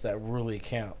votes that really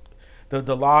count.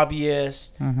 The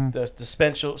lobbyists, Mm-hmm.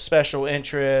 the special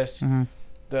interests, Mm-hmm.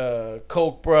 the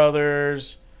Koch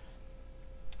brothers,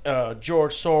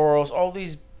 George Soros, all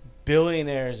these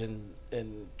billionaires and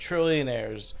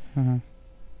trillionaires. Mm-hmm.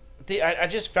 I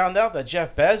just found out that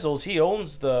Jeff Bezos, he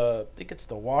owns I think it's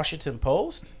the Washington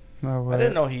Post. No way. I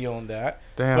didn't know he owned that.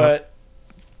 Damn. But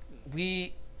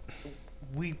we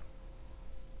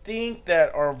think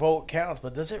that our vote counts,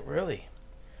 but does it really?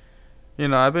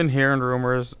 I've been hearing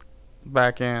rumors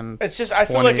back in. It's just I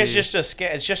feel like it's just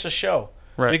a it's just a show.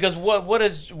 Right. Because what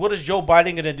is Joe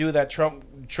Biden going to do that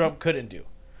Trump couldn't do?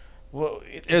 Well,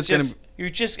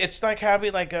 it's like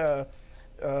having like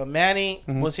Manny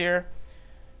Mm-hmm. was here,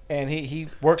 and he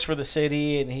works for the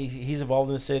city, and he's involved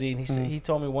in the city, and he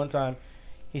told me one time,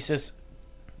 he says,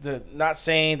 not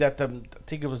saying that I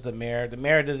think it was the mayor. The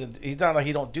mayor doesn't. He's not like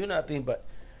he don't do nothing, but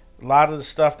a lot of the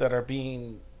stuff that are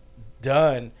being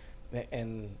done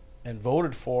and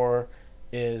voted for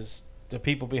is the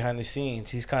people behind the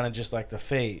scenes. He's kind of just like the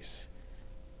face.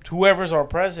 Whoever's our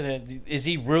president, is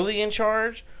he really in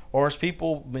charge, or is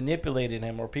people manipulating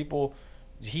him, or people?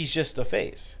 He's just the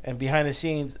face, and behind the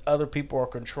scenes, other people are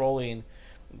controlling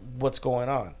what's going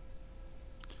on.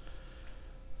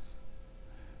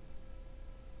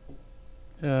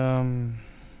 I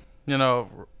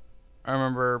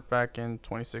remember back in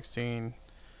 2016,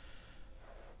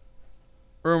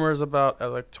 rumors about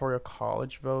electoral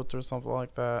college votes or something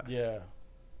like that. Yeah.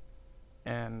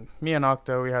 And me and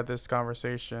Octo, we had this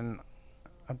conversation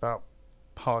about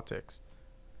politics.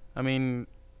 I mean,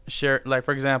 like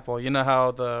for example, you know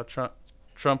how the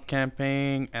Trump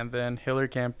campaign, and then Hillary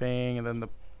campaign, and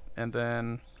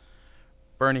then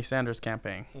Bernie Sanders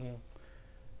campaign. Mm-hmm.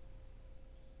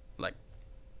 Like,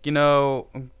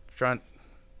 I'm trying.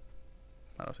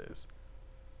 How do I say this?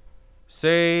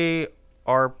 Say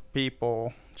our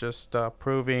people just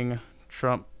proving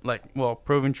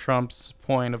Trump's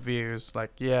point of views.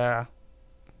 Like, yeah,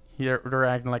 they're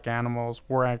acting like animals.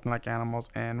 We're acting like animals,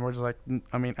 and we're just like,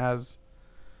 I mean, as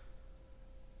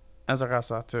a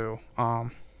raza too.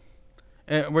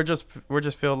 And we're just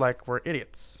feel like we're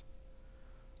idiots.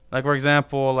 Like, for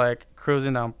example, like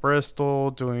cruising down Bristol,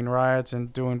 doing riots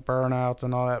and doing burnouts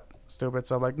and all that stupid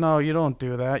stuff. Like, no, you don't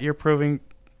do that. You're proving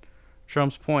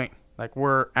Trump's point. Like,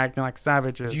 we're acting like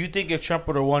savages. Do you think if Trump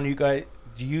would have won,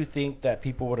 do you think that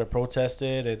people would have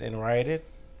protested and rioted?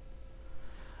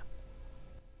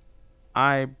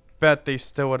 I bet they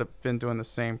still would have been doing the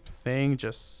same thing.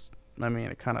 Just, I mean,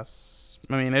 it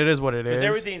is what it is. Because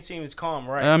everything seems calm,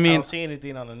 right? I mean, I don't see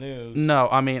anything on the news. No,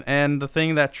 I mean, and the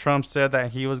thing that Trump said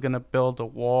that he was going to build a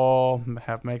wall,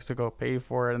 have Mexico pay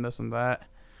for it, and this and that,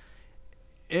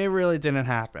 it really didn't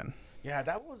happen. Yeah,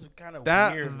 that was kind of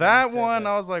weird. That one,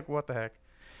 I was like, what the heck?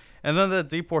 And then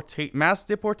the mass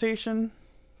deportation,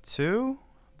 too,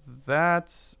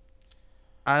 that's,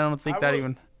 I don't think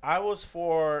I was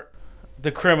for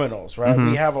the criminals, right? Mm-hmm.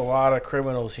 We have a lot of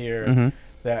criminals here Mm-hmm.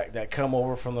 that come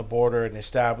over from the border and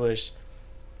establish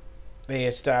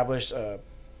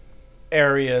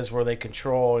areas where they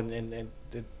control and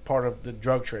part of the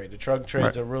drug trade. The drug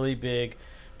trade's a really big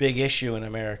issue in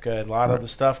America. And a lot of the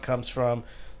stuff comes from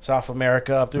South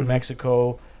America up through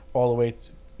Mexico all the way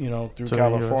through to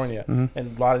California. Mm-hmm.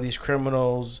 And a lot of these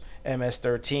criminals,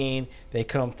 MS-13, they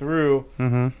come through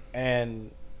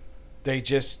and they're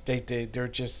just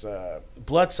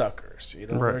bloodsuckers.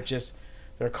 Right.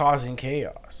 They're causing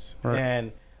chaos. Right.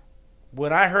 And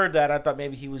when I heard that, I thought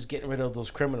maybe he was getting rid of those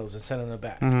criminals and sending them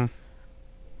back. Mm-hmm.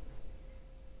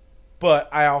 But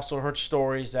I also heard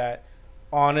stories that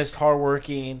honest,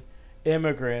 hardworking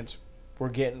immigrants were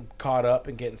getting caught up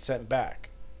and getting sent back,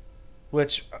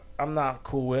 which I'm not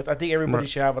cool with. I think everybody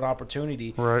should have an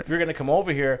opportunity. Right. If you're going to come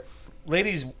over here,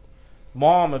 lady's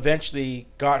mom eventually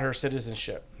got her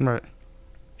citizenship. Right.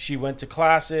 She went to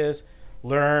classes,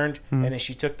 learned, and then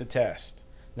she took the test.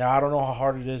 Now, I don't know how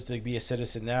hard it is to be a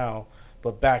citizen now,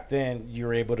 but back then you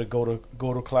were able to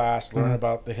go to class, learn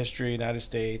about the history of the United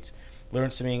States,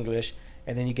 learn some English,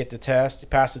 and then you get the test. You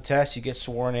pass the test, you get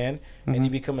sworn in, and you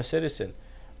become a citizen.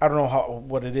 I don't know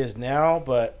what it is now,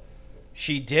 but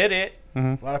she did it.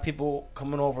 Mm-hmm. A lot of people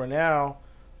coming over now,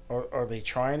 are they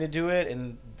trying to do it?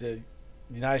 And the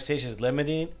United States is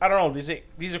limiting. I don't know.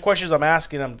 These are questions I'm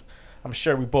asking. I'm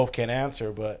sure we both can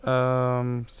answer, but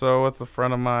So with a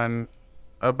friend of mine,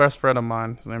 a best friend of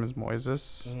mine, his name is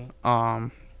Moises.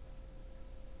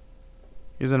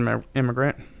 He's an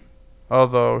immigrant,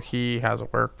 although he has a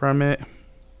work permit.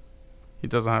 He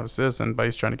doesn't have a citizen, but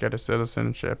he's trying to get his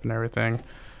citizenship and everything.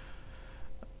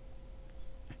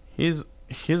 He's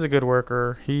a good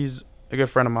worker. He's a good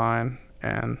friend of mine,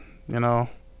 and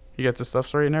he gets his stuff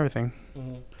straight and everything.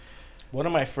 One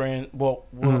of my friends,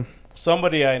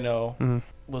 somebody I know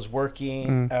was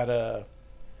working at a.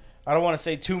 I don't want to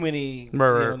say too many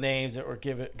names or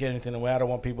get anything away. I don't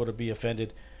want people to be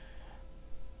offended.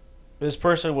 This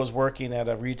person was working at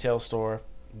a retail store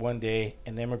one day,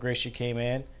 and immigration came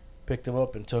in, picked him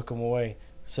up, and took him away,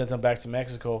 sent him back to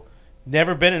Mexico.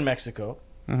 Never been in Mexico.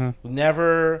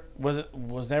 Never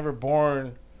was never born.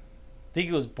 I think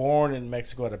he was born in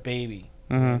Mexico as a baby,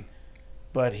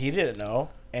 but he didn't know.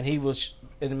 And he was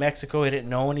in Mexico. He didn't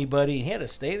know anybody. He had to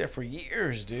stay there for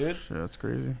years, dude. Shit, that's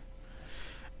crazy.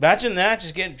 Imagine that,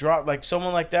 just getting dropped like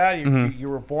someone like that. You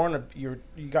were born, you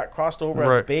got crossed over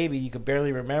as a baby. You could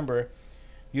barely remember.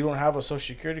 You don't have a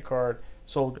social security card.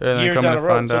 So years down the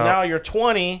road. So now you're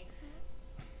 20,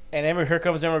 and here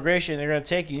comes immigration. They're gonna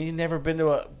take you. You've never been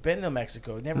to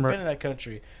Mexico. You've never been to that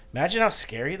country. Imagine how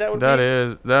scary that would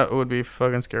be. That would be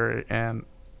fucking scary. And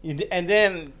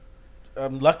then,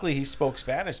 luckily he spoke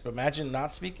Spanish. But imagine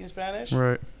not speaking Spanish.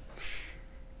 Right.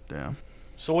 Damn.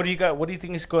 So what do you got? What do you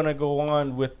think is going to go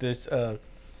on with this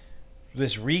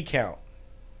this recount?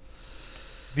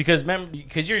 Because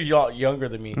you're younger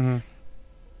than me.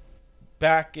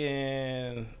 Back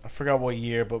in, I forgot what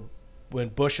year, but when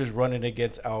Bush was running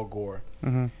against Al Gore,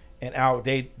 and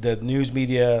the news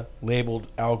media labeled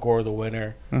Al Gore the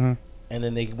winner, and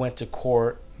then they went to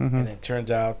court, and it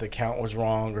turns out the count was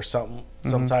wrong or something,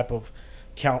 some type of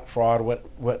count fraud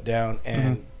went down,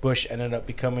 and Bush ended up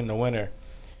becoming the winner.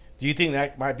 Do you think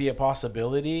that might be a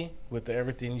possibility with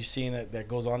everything you've seen that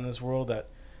goes on in this world, that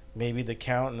maybe the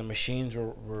count and the machines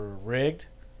were rigged?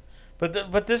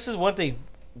 But this is one thing.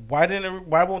 Why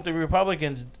won't the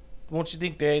Republicans? Won't you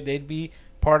think they'd be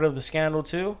part of the scandal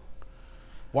too?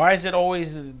 Why is it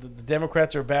always the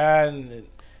Democrats are bad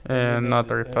and not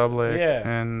the Republic? Yeah.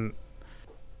 And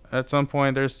at some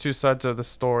point, there's two sides of the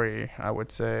story, I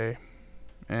would say.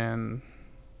 And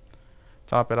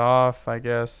top it off, I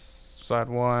guess. Side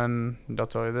one, they'll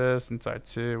tell you this, and side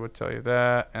two would tell you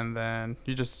that, and then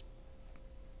you just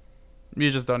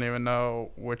don't even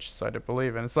know which side to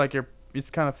believe in. It's like it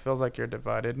kind of feels like you're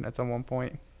divided at some one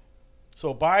point.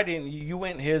 So Biden, you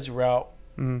went his route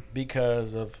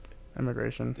because of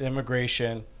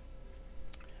immigration.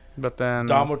 But then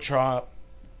Donald Trump,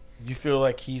 you feel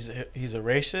like he's a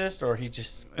racist, or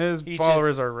his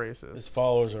followers are racist? His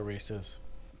followers are racist.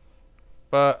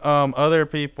 But other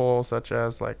people, such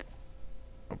as like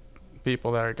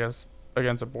people that are against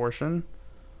abortion,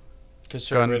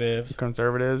 conservatives,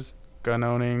 gun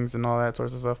ownings, and all that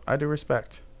sorts of stuff, I do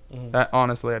respect. That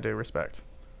honestly, I do respect.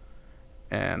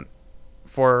 And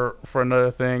for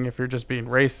another thing, if you're just being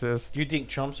racist, do you think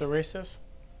Trump's a racist?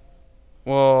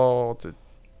 Well,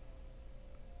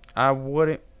 I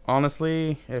wouldn't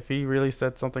honestly. If he really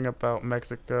said something about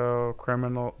Mexico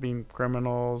being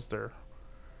criminals, they're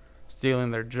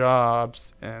stealing their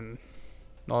jobs and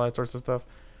all that sorts of stuff,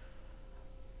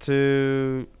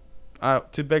 to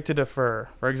beg to differ.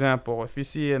 For example, if you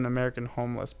see an American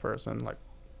homeless person like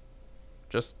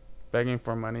just begging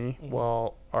for money,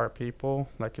 while our people,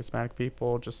 like Hispanic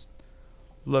people, just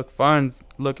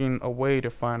looking a way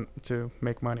to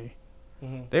make money,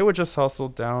 they would just hustle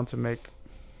down to make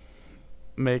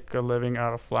a living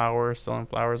out of flowers, selling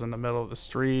flowers in the middle of the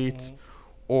streets,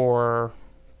 or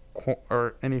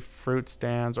any fruit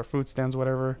stands,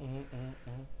 whatever.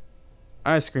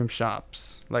 Ice cream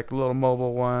shops, like little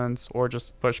mobile ones, or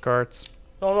just push carts.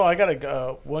 No, I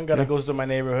got one guy that goes to my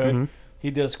neighborhood. He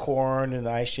does corn and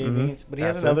ice shavings, but he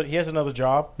has another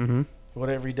job.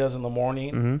 Whatever he does in the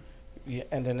morning,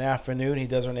 and in the afternoon he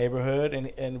does our neighborhood,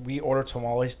 and we order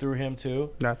tamales through him too.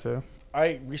 That too.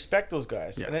 I respect those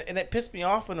guys, and it pissed me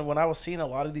off when I was seeing a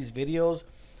lot of these videos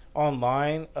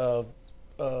online of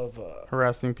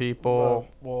harassing people.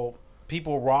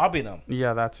 People robbing them.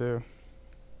 Yeah, that too.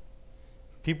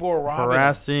 People are robbing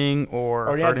harassing them. Or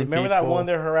hurting remember people. that one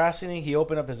they're harassing? He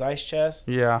opened up his ice chest.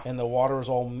 Yeah. And the water was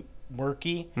all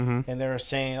murky, and they were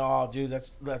saying, "Oh, dude,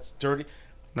 that's dirty."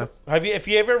 If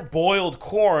you ever boiled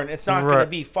corn, it's not going to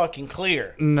be fucking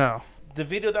clear. No. The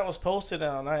video that was posted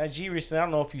on IG recently, I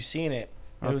don't know if you've seen it.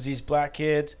 It was these black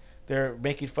kids they're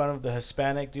making fun of the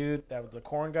Hispanic dude, that was the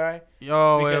corn guy,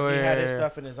 Oh, because wait, he had wait, his wait.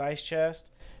 stuff in his ice chest,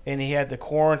 and he had the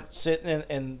corn sitting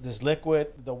in this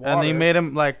liquid, the water. And they made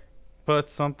him like put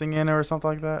something in it or something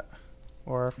like that.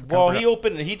 Or I forgot. Well,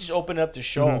 he just opened it up to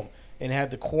show Mhm. him, and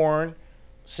had the corn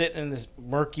sitting in this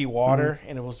murky water,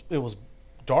 and it was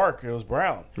dark, it was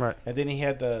brown. Right. And then he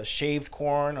had the shaved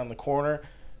corn on the corner,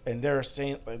 and they're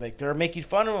saying like they're making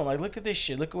fun of him. Like, look at this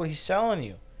shit. Look at what he's selling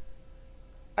you.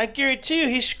 I guarantee you,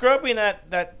 he's scrubbing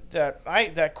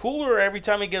that cooler every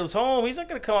time he goes home. He's not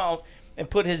gonna come out and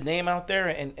put his name out there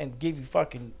and give you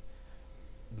fucking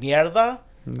mierda.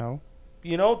 No.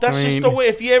 You know, that's I just mean- the way.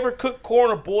 If you ever cook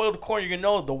corn or boiled corn, you're gonna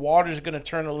know the water's gonna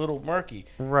turn a little murky.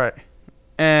 Right.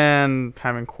 And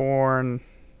having corn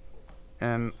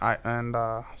and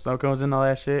snow cones and all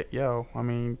that shit. Yo, I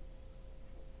mean,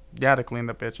 you had to clean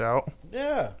the bitch out.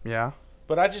 Yeah. Yeah.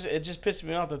 But it just pissed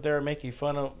me off that they're making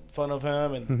fun of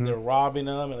him, and Mhm. they're robbing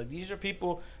him, and like, these are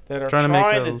people that are Trying trying,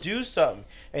 to make to those- do something,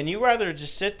 and you rather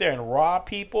just sit there and rob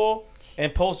people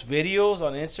and post videos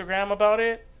on Instagram about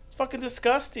it. It's fucking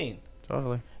disgusting.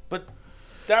 Totally. But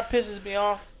that pisses me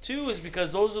off too, is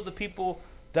because those are the people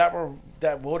that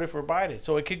voted for Biden.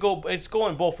 So it's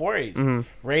going both ways. Mhm.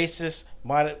 Racists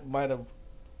might have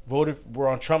were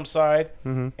on Trump's side,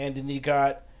 Mhm. and then you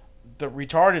got the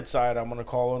retarded side, I'm gonna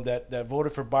call them, that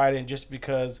voted for Biden just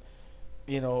because,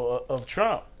 of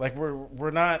Trump. Like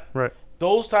we're not Right.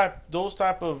 those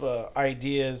type of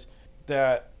ideas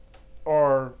that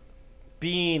are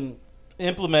being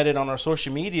implemented on our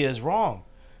social media is wrong,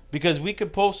 because we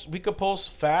could post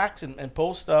facts and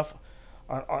post stuff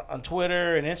on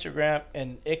Twitter and Instagram,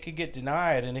 and it could get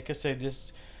denied, and it could say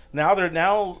this.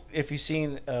 Now if you've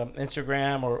seen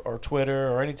Instagram or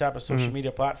Twitter or any type of social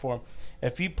media platform,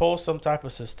 if you post some type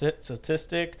of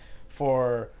statistic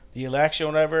for the election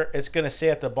or whatever, it's going to say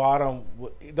at the bottom,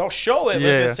 they'll show it, but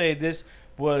it's going to say this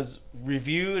was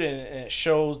reviewed, and it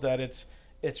shows that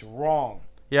it's wrong.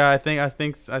 Yeah, I think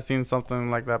I've seen something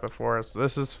like that before.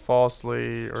 This is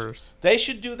falsely or They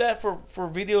should do that for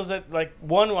videos that, like,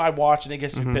 one I watch and it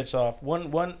gets me pissed off.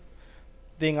 One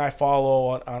thing I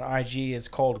follow on IG is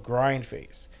called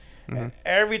Grindface. And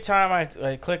every time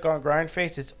I click on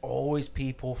Grindface, it's always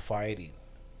people fighting.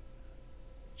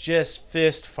 Just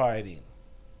fist fighting.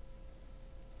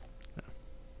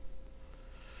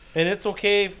 And it's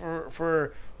okay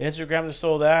for Instagram to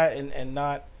show that and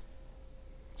not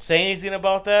say anything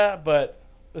about that, but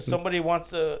if somebody wants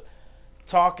to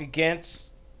talk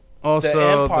against also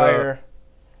the empire,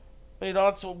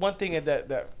 that's one thing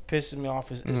that pisses me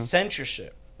off is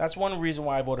censorship. That's one reason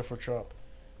why I voted for Trump,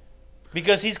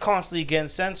 because he's constantly getting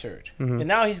censored, and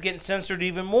now he's getting censored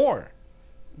even more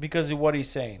because of what he's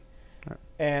saying.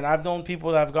 And I've known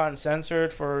people that have gotten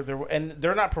censored and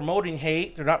they're not promoting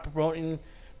hate, they're not promoting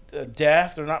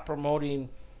death, they're not promoting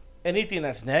anything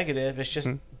that's negative. It's just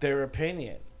their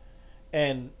opinion,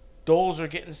 and those are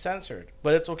getting censored.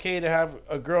 But it's okay to have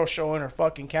a girl showing her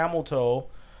fucking camel toe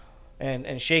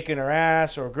and shaking her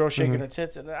ass, or a girl shaking her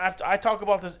tits. And I talk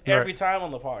about this every time on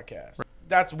the podcast. Right.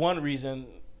 That's one reason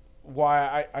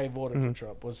why I voted for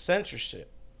Trump, was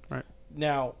censorship. Right.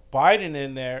 Now, Biden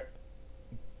in there,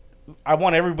 I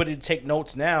want everybody to take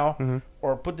notes now,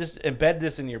 or embed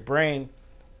this in your brain.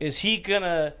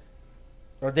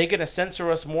 Are they gonna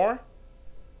censor us more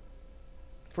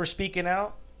for speaking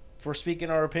out, for speaking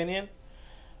our opinion?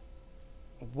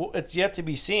 Well, it's yet to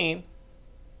be seen.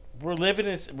 We're living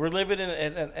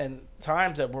in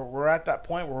times that we're at that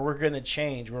point where we're gonna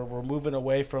change. We're moving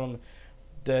away from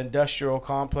the industrial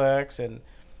complex, and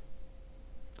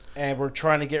we're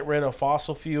trying to get rid of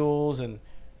fossil fuels, and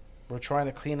we're trying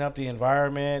to clean up the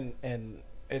environment. And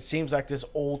it seems like this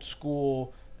old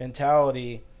school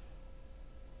mentality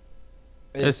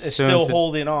is still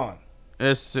holding on.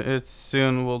 It's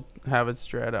soon will have its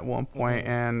dread at one point,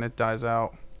 and it dies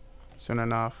out soon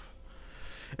enough.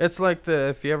 It's like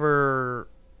if you ever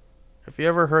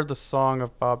heard the song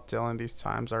of Bob Dylan, "These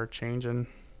Times Are Changing,"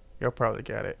 you'll probably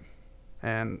get it.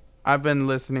 And I've been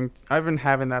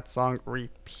having that song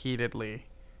repeatedly.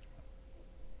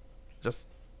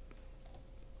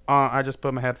 I just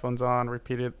put my headphones on,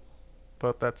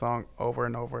 put that song over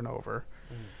and over and over,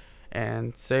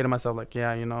 and say to myself, like,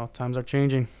 yeah, times are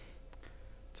changing.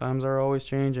 Times are always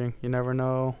changing. You never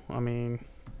know. I mean,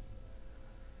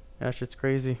 that shit's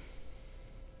crazy.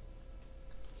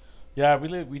 Yeah,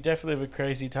 we definitely live in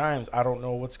crazy times. I don't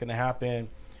know what's gonna happen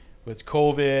with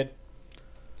COVID.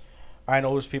 I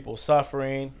know there's people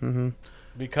suffering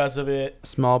because of it.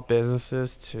 Small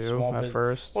businesses too.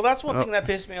 First. Well, that's one thing that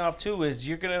pissed me off too. Is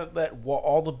you're gonna let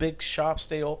all the big shops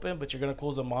stay open, but you're gonna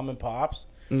close the mom and pops.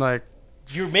 Like,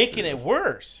 you're making it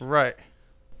worse. Right.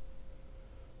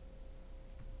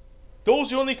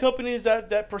 those are the only companies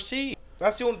that proceed.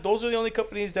 Those are the only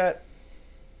companies that,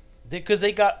 because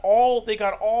they got all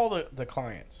the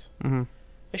clients. Mm-hmm.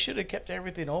 They should have kept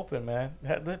everything open, man.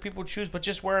 Let people choose, but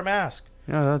just wear a mask.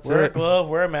 Yeah, that's Wear a it. glove,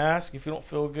 wear a mask. If you don't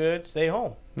feel good, stay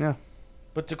home. Yeah.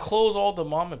 But to close all the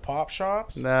mom and pop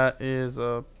shops, That is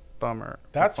a bummer.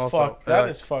 that's Also, fucked. That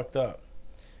is fucked up.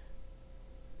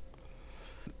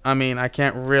 I mean, I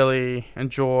can't really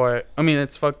enjoy. I mean,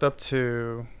 it's fucked up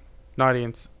to not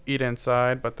eat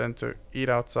inside, but then to eat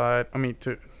outside. I mean,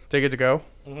 to take it to go.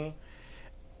 Mm-hmm.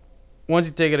 Once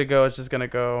you take it to go, it's just gonna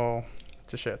go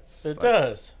to shits. It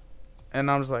does. And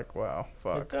I'm just like, wow, It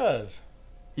fuck. does.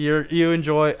 You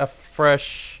enjoy a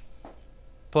fresh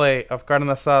plate of carne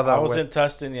asada. I was with, in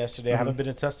Tustin yesterday. I haven't Mhm. been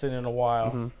in Tustin in a while.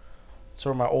 Mm-hmm. That's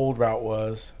where my old route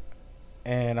was.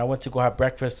 And I went to go have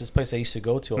breakfast. This place I used to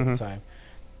go to all Mhm. the time.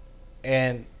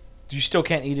 And you still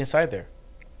can't eat inside there.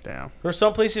 Damn. There's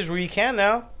some places where you can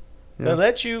now. Yeah. They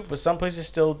let you, but some places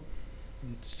still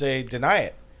say deny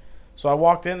it. So I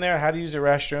walked in there. I had to use the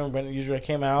restroom. But usually I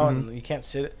came out Mhm. and you can't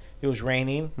sit. It was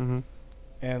raining. Mm-hmm.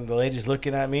 And the lady's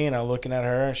looking at me and I'm looking at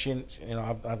her. And she, you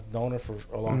know, I've known her for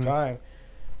a long Mhm. time.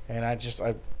 And I just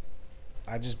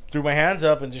threw my hands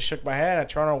up and just shook my head. I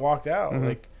turned and walked out. Mhm.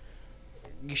 Like,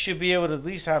 you should be able to at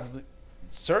least have a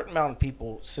certain amount of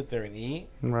people sit there and eat.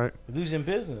 Right. You're losing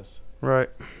business. Right.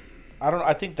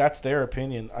 I think that's their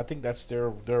opinion. I think that's their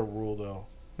rule though.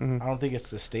 Mm-hmm. I don't think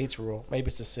it's the state's rule. Maybe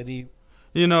it's the city.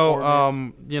 You know,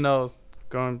 ordinance.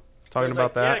 talking It's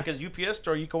about like, yeah, that. because UPS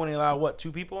store you can only allow what,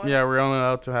 2 people in? Yeah, we're only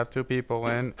allowed to have 2 people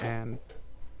in, and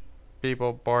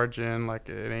people barge in like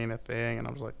it ain't a thing. And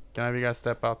I was like, can I have you guys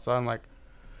step outside? I'm like,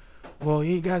 well,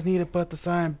 you guys need to put the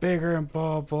sign bigger and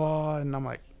blah blah. And I'm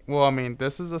like, well, I mean,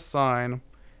 this is a sign.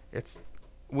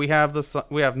 We have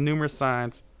numerous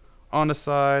signs on the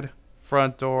side,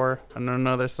 front door, and on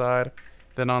another side,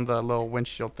 then on the little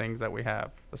windshield things that we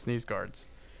have, the sneeze guards.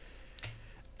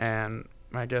 And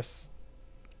I guess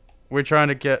we're trying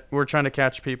to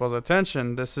catch people's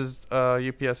attention. This is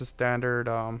UPS's standard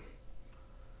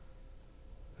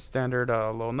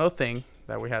little note thing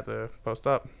that we had to post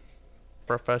up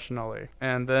professionally,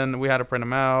 and then we had to print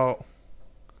them out,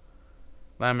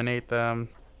 laminate them,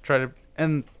 try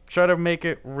to make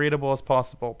it readable as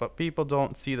possible. But people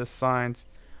don't see the signs.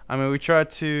 I mean, we tried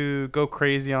to go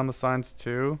crazy on the signs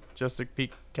too, just to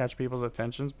catch people's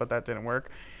attentions, but that didn't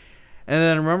work. And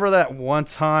then remember that one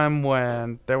time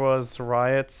when there was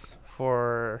riots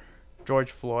for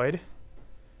George Floyd?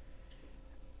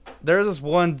 There was this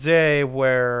one day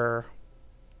where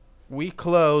we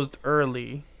closed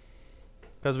early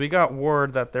because we got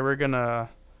word that they were going to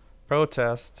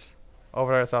protest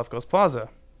over at South Coast Plaza.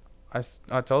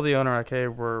 I told the owner, like, hey,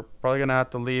 we're probably going to have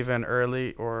to leave in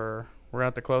early, or we're going to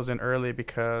have to close in early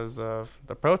because of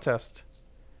the protest.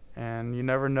 And you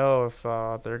never know if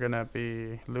they're going to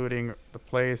be looting the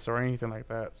place or anything like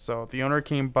that. So the owner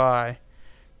came by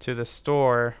to the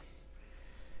store,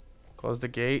 closed the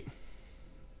gate,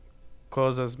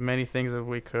 closed as many things as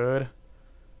we could,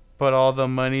 put all the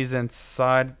monies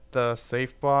inside the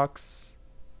safe box,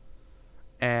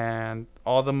 and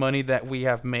all the money that we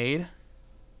have made,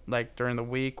 like during the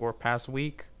week or past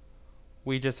week,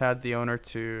 we just had the owner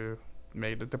to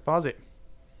make the deposit.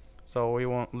 So we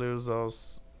won't lose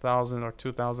those $1,000 or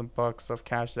 $2,000 of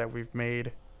cash that we've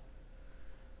made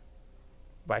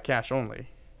by cash only,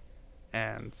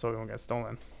 and so we won't get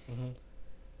stolen. Mm-hmm.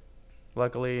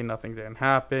 Luckily, nothing didn't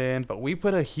happen, but we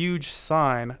put a huge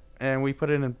sign, and we put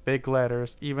it in big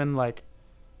letters, even like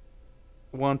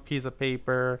one piece of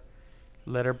paper,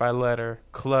 letter by letter,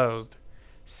 closed.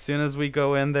 As soon as we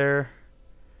go in there,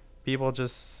 people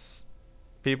just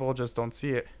don't see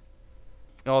it.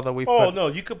 Although we no,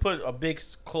 you could put a big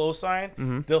close sign.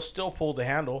 Mm-hmm. They'll still pull the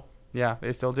handle, Yeah,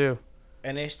 they still do.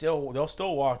 and they'll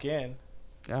still walk in.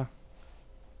 Yeah.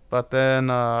 But then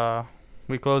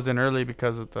we closed in early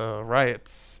because of the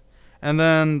riots. And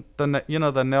then the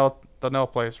nail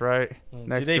place, right?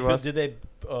 Next to us. Did they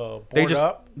board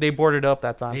up? They boarded up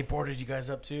that time. They boarded you guys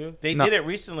up too. They No. did it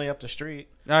recently up the street.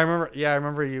 I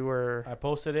remember you were. I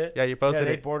posted it. Yeah, you posted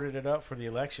They it. boarded it up for the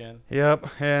election. Yep.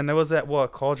 And it was at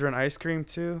Cauldron Ice Cream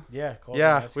too. Yeah.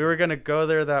 Yeah, we were gonna go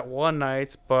there that one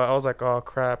night, but I was like, oh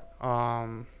crap.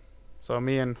 So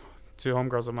me and 2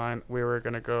 homegirls of mine, we were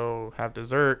gonna go have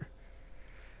dessert,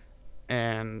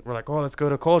 and we're like, oh, let's go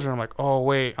to Cauldron. I'm like, oh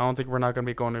wait, I don't think we're not gonna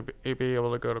be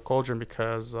able to go to Cauldron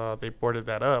because they boarded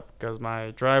that up. Because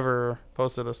my driver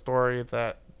posted a story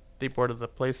that they boarded the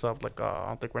place up. Like, I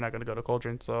don't think we're not gonna go to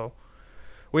Cauldron. So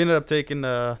we ended up taking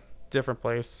a different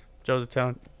place, Joe's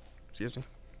Italian. Excuse me.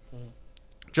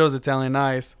 Joe's Italian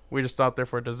Ice. We just stopped there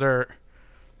for dessert.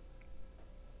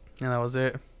 And that was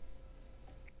it.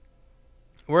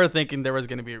 We're thinking there was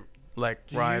gonna be like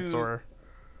riots or.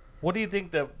 What do you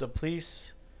think that the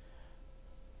police,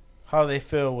 how they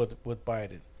feel with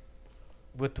Biden,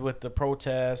 with the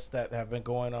protests that have been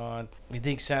going on? You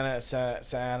think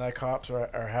Santa cops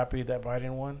are happy that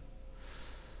Biden won?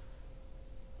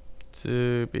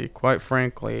 To be quite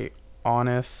frankly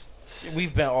honest,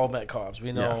 We've all met cops.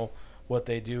 We know what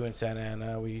they do in Santa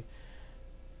Ana.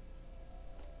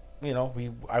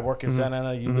 I work in Santa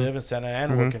Ana. You live in Santa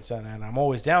Ana. Work in Santa Ana. I'm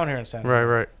always down here in Santa Ana.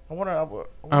 Right. I wonder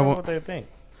what they think.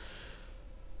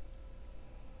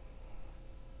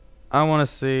 I want to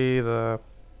see the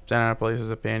Santa Ana police's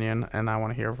opinion, and I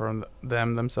want to hear from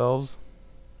them themselves.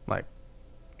 Like,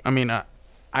 I mean,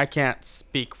 I can't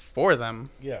speak for them.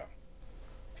 Yeah.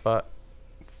 But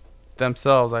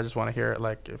themselves, I just want to hear it.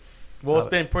 Like, if it's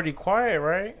been pretty quiet,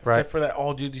 right? Right. Except for that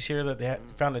all duties here that they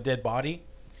found a dead body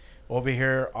over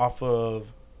here off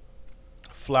of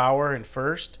Flower and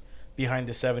First behind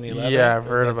the 7-Eleven. Yeah, I've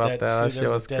heard about that. That shit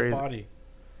was dead crazy. Body.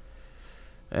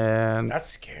 And That's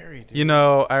scary, dude. you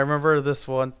know, I remember this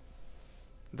story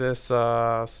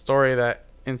that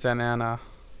in Santa Ana,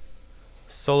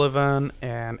 Sullivan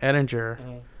and Ettinger.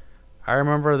 Mhm. I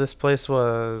remember this place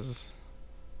was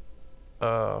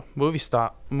a movie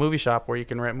shop where you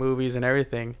can rent movies and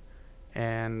everything,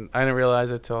 and I didn't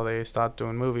realize it till they stopped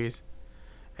doing movies.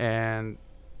 And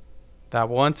that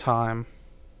one time,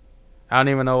 I don't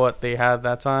even know what they had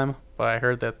that time, but I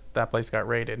heard that place got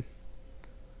raided.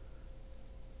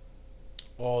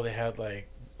 Oh, they had like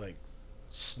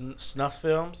snuff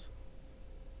films.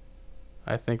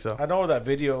 I think so. I know that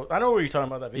video. I know where you're talking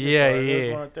about that video. Yeah, There's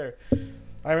yeah. one right there.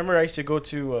 I remember I used to go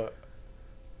to.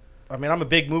 I'm a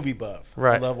big movie buff.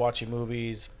 Right. I love watching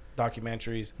movies,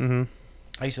 documentaries. Mm-hmm.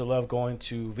 I used to love going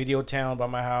to Video Town by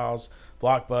my house,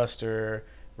 Blockbuster,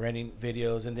 renting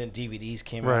videos, and then DVDs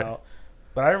came Right. out.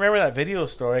 But I remember that video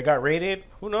store. It got raided.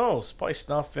 Who knows? Probably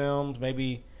snuff films.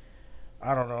 Maybe.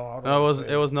 I don't know.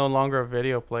 It was no longer a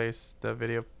video place, the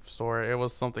video store. It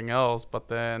was something else. But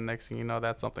then next thing you know,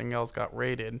 that something else got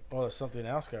raided. Oh, something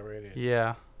else got raided.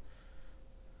 Yeah,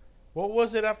 What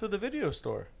was it after the video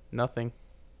store? nothing.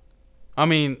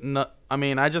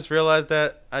 I just realized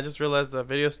the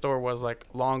video store was like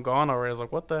long gone already. I was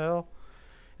like, what the hell?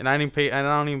 And I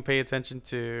don't even pay attention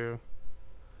to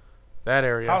that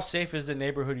area. How safe is the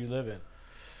neighborhood you live in?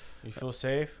 You feel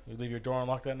safe? You leave your door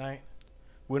unlocked at night?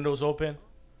 Windows open?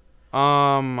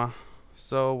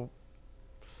 So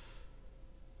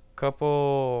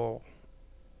couple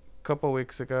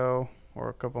weeks ago or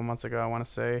a couple months ago, I want to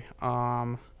say,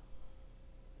 and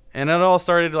it all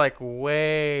started like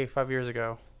way 5 years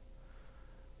ago.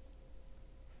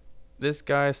 This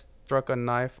guy struck a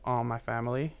knife on my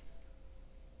family,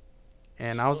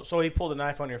 and So he pulled a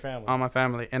knife on your family.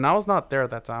 and I was not there at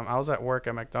that time. I was at work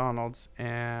at McDonald's,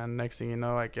 and next thing you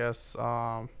know, I guess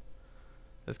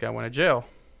this guy went to jail.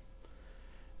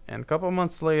 And a couple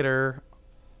months later,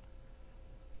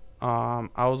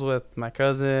 I was with my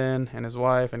cousin and his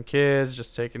wife and kids,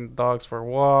 just taking the dogs for a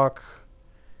walk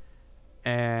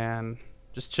and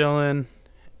just chilling.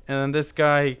 And then this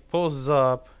guy pulls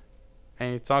up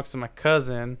and he talks to my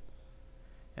cousin,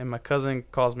 and my cousin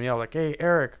calls me up like, "Hey,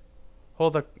 Eric,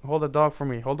 hold the dog for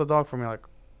me. Hold the dog for me." Like,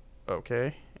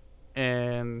 okay.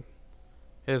 And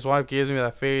his wife gives me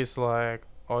that face like,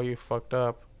 "Oh, you fucked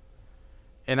up."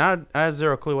 And I had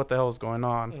zero clue what the hell was going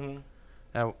on.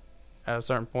 Mm-hmm. At a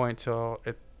certain point till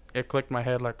it clicked in my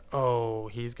head like, oh,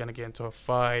 he's gonna get into a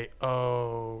fight.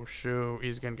 Oh shoot,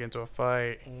 he's gonna get into a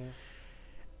fight. Mm-hmm.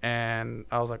 And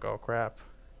I was like, oh crap.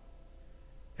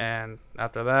 And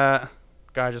after that,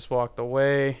 guy just walked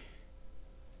away.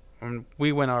 And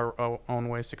we went our own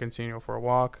ways to continue for a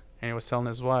walk. And he was telling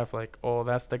his wife like, oh,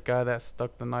 that's the guy that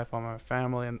stuck the knife on my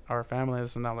family and our family,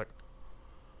 this and that. Like,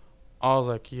 I was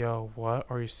like, yo, what?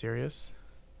 Are you serious?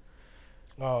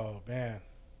 Oh, man.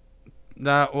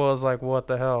 That was like, what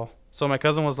the hell? So my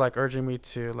cousin was like urging me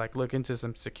to like look into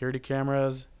some security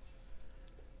cameras,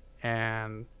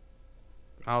 and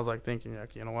I was like thinking,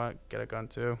 like, you know what, get a gun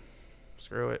too,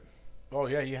 screw it. Oh,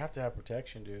 yeah, you have to have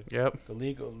protection, dude. Yep. The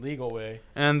legal way.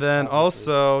 And then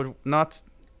Obviously. also, not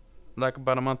like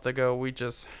about a month ago, we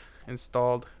just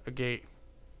installed a gate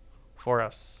for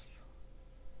us,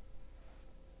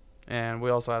 and we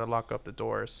also had to lock up the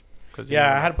doors.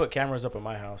 Yeah, I had to put cameras up in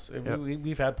my house. Yep.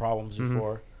 We've had problems Mhm.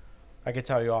 before. I could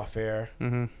tell you off air.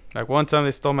 Like one time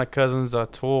they stole my cousin's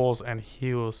tools, and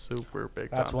he was super big.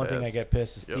 That's one thing I get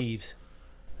pissed is Yes. thieves.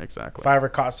 Exactly. If I ever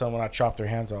caught someone, I'd chop their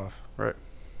hands off. Right.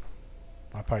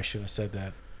 I probably shouldn't have said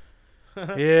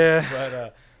that. Yeah.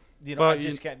 But, But I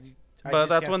just can't. But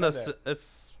that's when say that.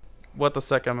 it's what the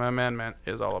Second Amendment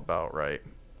is all about, right?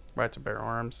 Right to bear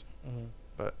arms. Mhm.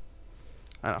 But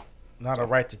I know. Not a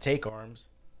right to take arms.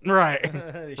 Right.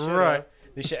 They should Right. have.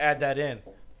 They should add that in.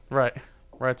 Right.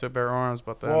 Right to bear arms,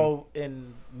 but then. Well,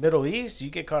 in Middle East, you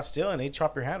get caught stealing, they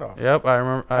chop your hand off. Yep, I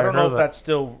remember. I don't know if that. that's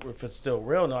still if it's still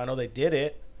real. No, I know they did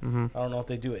it. Mm-hmm. I don't know if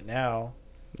they do it now.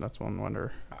 That's one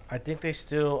wonder. I think they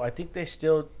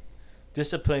still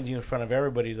discipline you in front of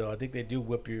everybody though. I think they do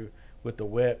whip you with the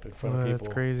whip in front of people. That's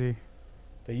crazy.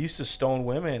 They used to stone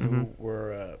women Mm-hmm. who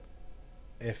were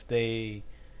if they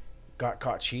got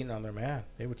caught cheating on their man,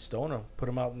 they would stone them, put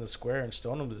them out in the square and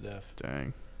stone them to death.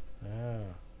 Dang. Yeah.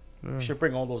 Yeah. We should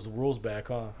bring all those rules back,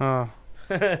 huh? Huh.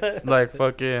 Like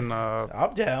fucking.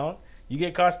 I'm down. You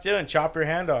get caught stealing, chop your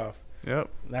hand off. Yep.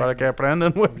 That- Para que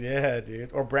aprendan. Yeah,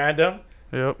 dude. Or brand them.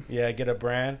 Yep. Yeah, get a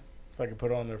brand. If I can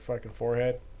put it on their fucking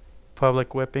forehead.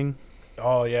 Public whipping.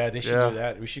 Oh, yeah, they should Yeah. do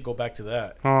that. We should go back to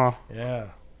that. Oh. Yeah.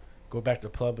 Go back to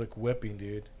public whipping,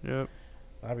 dude. Yep.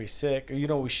 That'd be sick. You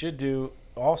know what we should do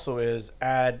also is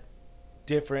add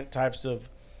different types of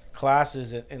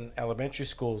classes in elementary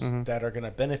schools Mhm. that are going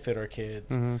to benefit our kids.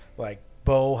 Mm-hmm. Like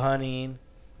bow hunting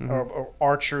Mm-hmm. or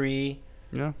archery.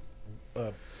 Yeah.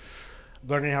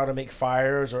 Learning how to make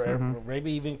fires or Mhm.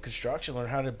 maybe even construction. Learn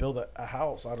how to build a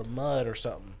house out of mud or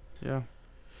something. Yeah.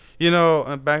 You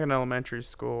know, back in elementary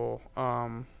school,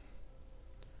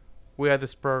 we had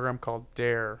this program called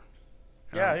DARE.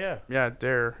 Yeah. Yeah,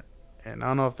 DARE. And I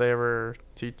don't know if they ever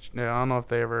teach. Yeah, I don't know if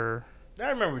they ever. I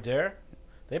remember Dare.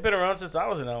 They've been around since I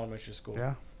was in elementary school.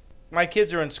 Yeah. My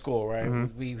kids are in school, right?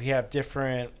 Mhm. We have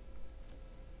different.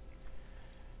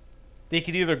 They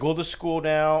could either go to school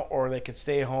now, or they could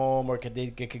stay home, or they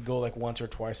could go like once or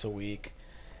twice a week.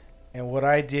 And what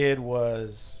I did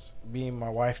was, me and my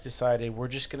wife decided we're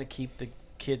just gonna keep the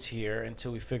kids here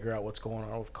until we figure out what's going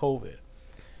on with COVID.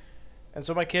 And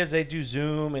so my kids, they do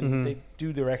Zoom and Mhm. they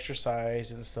do their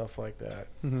exercise and stuff like that.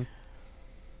 Mm-hmm.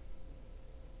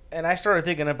 And I started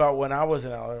thinking about when I was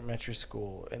in elementary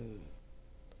school and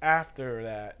after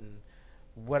that and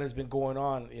what has been going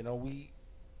on. You know,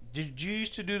 did you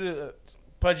used to do the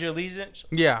Pledge of Allegiance?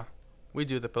 Yeah. We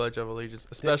do the Pledge of Allegiance,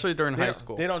 especially during high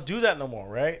school. They don't do that no more,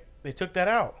 right? They took that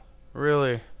out.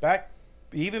 Really? Back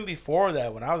even before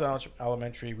that, when I was in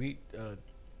elementary,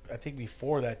 I think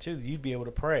before that too, you'd be able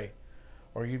to pray,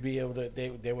 or you'd be able to. They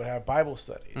would have Bible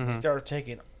study. They Mhm. started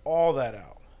taking all that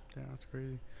out. Yeah, that's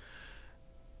crazy.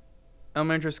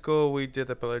 Elementary school, we did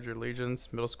the Pledge of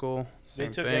Allegiance. Middle school, same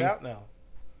They took thing. it out now.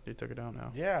 They took it out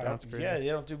now. Yeah, that's crazy. yeah. They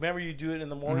don't do. Remember, you do it in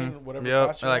the morning, Mhm. whatever Yep,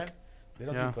 class you're like- in. They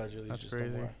don't yeah, do Pledge of that's Allegiance no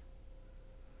crazy. more.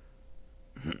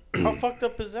 How fucked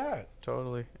up is that?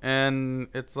 Totally. And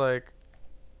it's like,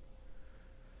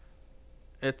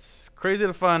 it's crazy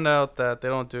to find out that they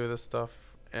don't do this stuff.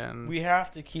 And We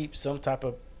have to keep some type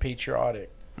of patriotic.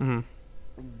 Mhm.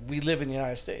 We live in the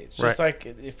United States, Right. just like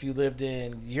if you lived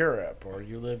in Europe or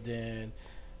you lived in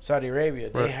Saudi Arabia,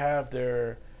 they Right. have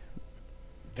their.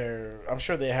 I'm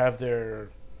sure they have their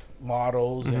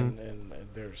mottos Mhm. and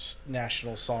their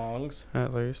national songs.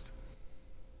 At least.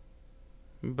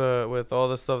 But with all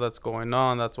the stuff that's going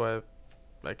on, that's why,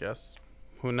 I guess,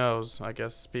 who knows? I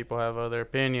guess people have other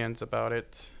opinions about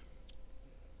it.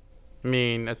 I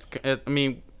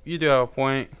mean, you do have a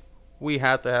point. We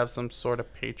have to have some sort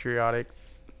of patriotic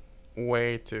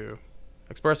way to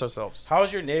express ourselves.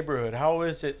 How's your neighborhood? How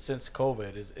is it since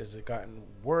COVID? Is it gotten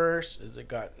worse? Is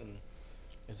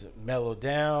it mellowed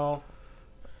down?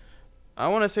 I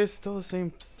want to say it's still the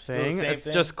same Still the thing. same It's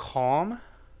thing? just calm.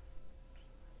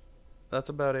 That's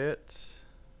about it.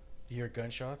 Do you hear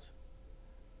gunshots?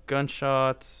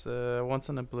 Gunshots, once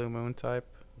in a blue moon type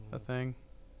of thing.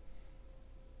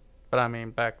 But I mean,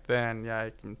 back then, yeah,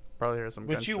 you can probably hear some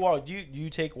But gunshots. you walk. You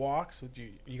take walks with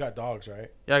you got dogs, right?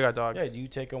 Yeah, I got dogs. Yeah. Do you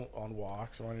take them on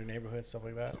walks around your neighborhood, stuff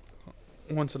like that?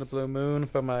 Once in a blue moon,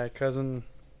 but my cousin,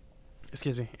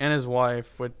 and his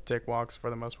wife would take walks for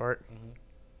the most part. Mhm.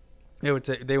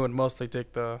 They would mostly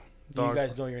take the Do you dogs.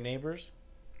 guys know your neighbors?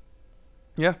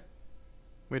 Yeah,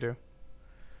 we do.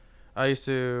 I used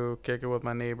to kick it with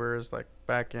my neighbors like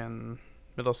back in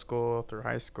middle school through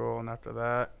high school, and after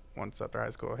that, once after high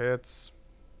school hits,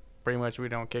 pretty much we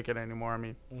don't kick it anymore.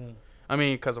 Mm. I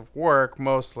mean, because of work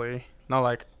mostly, not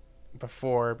like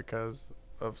before because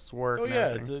of work. Oh and yeah,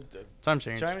 everything. the Time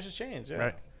change. times has changed. Yeah.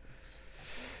 Right.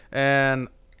 And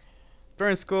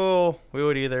during school, we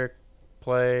would either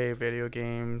play video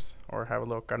games or have a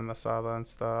little carne asada and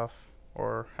stuff,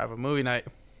 or have a movie night.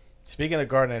 Speaking of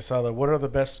garden asada, what are the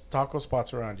best taco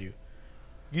spots around you?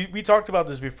 We talked about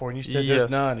this before, and you said Yes.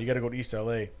 there's none. You got to go to East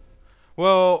LA.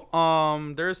 Well,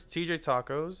 there's TJ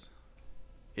Tacos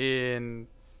in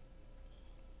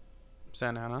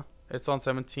Santa Ana, It's on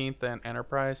 17th and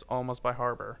Enterprise, almost by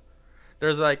Harbor.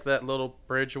 There's like that little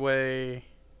bridgeway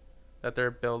that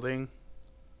they're building.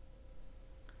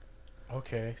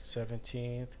 Okay,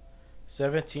 17th.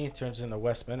 17th turns into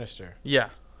Westminster. Yeah,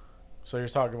 So you're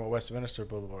talking about Westminster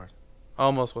Boulevard.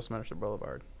 almost Westminster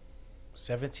Boulevard.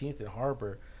 17th and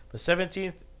Harbor. But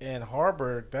 17th and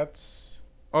Harbor, that's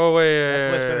Oh wait,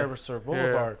 that's Westminster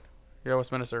Boulevard. Yeah,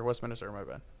 Westminster, my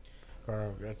bad.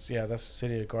 That's the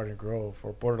city of Garden Grove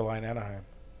or borderline Anaheim.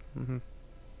 Mm-hmm.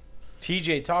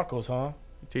 TJ Tacos, huh?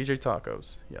 TJ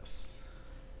Tacos, yes.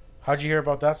 How'd you hear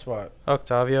about that spot?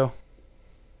 Octavio.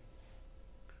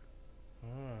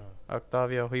 Hmm.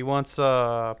 Octavio. He once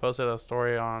posted a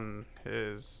story on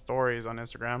his stories on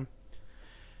Instagram.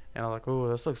 And I'm like, ooh,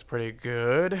 this looks pretty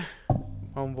good.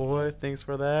 Homeboy, thanks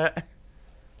for that.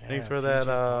 Yeah, Thanks for TJ that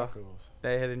Tacos.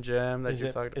 that hidden gem that Is you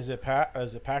it talked is it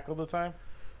packed all the time?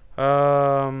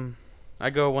 I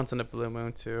go once in a blue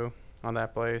moon too on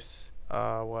that place.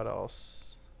 What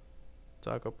else?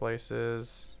 Taco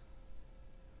places.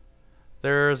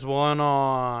 There's one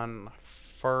on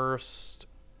First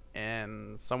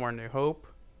and somewhere in New Hope.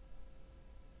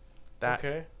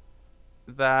 Okay.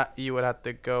 That you would have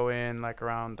to go in like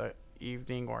around the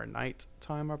evening or night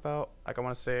time about. Like I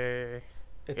want to say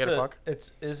It's 8 o'clock.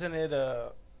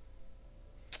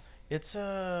 It's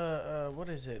a what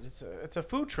is it? It's a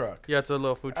food truck. Yeah, it's a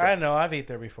little food truck. I know. I've ate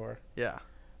there before. Yeah.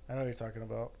 I know what you're talking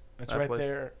about. It's That right place.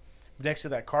 there next to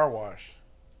that car wash.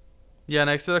 Yeah,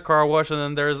 next to the car wash, and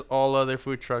then there's all other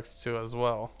food trucks too as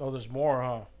well. Oh, there's more,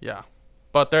 huh? Yeah,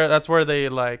 but that's where they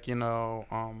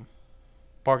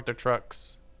park their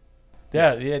trucks.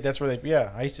 Yeah, that's where they.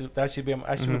 Yeah, I used to. That should be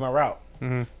my route. Mm-hmm. I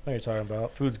know what you're talking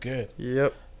about. Food's good.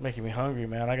 Yep. Making me hungry,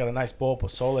 man. I got a nice bowl of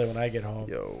pozole when I get home.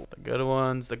 Yo, the good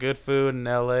ones, the good food in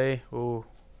LA. Ooh,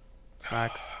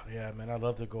 smacks. Yeah, man. I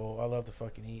love to go. I love to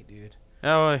fucking eat, dude.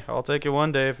 Yeah, I'll take it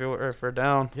one day if we're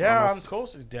down. Yeah, Almost. I'm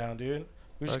totally down, dude.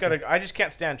 We just Okay. gotta. I just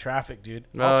can't stand traffic, dude.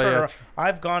 Oh, I'll turn yeah.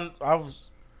 around. I was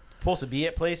supposed to be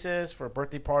at places for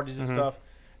birthday parties and Mhm. stuff,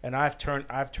 and I've turned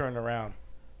around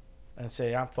and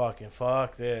say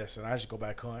fuck this, and I just go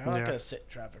back home. I'm not Yeah. gonna sit in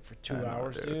traffic for 2 I know,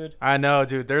 hours, dude. I know,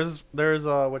 dude. There's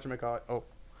whatchamacallit. Oh,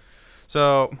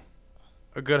 so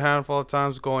a good handful of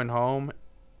times going home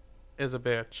is a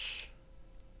bitch.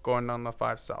 Going on the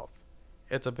 5 South,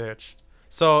 it's a bitch.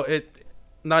 So it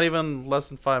not even less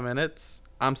than 5 minutes.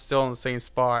 I'm still in the same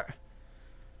spot.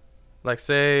 Like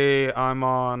say I'm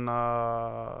on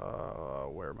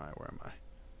where am I?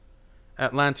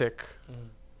 Atlantic. Mhm.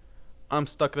 I'm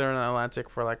stuck there in Atlantic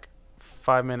for like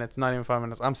 5 minutes, not even 5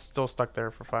 minutes. I'm still stuck there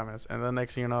for 5 minutes. And then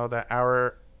next thing you know,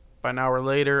 by an hour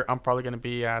later, I'm probably going to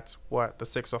be at the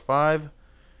 605.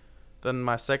 Then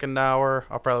my second hour,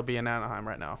 I'll probably be in Anaheim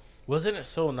right now. Wasn't it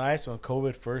so nice when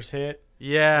COVID first hit?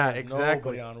 Yeah, There was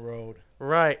exactly. Nobody on road.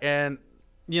 Right. And,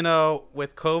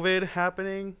 with COVID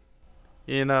happening,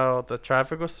 the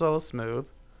traffic was so smooth.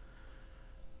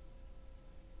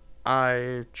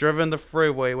 I driven the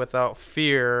freeway without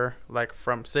fear, like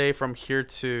from here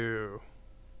to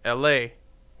LA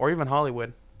or even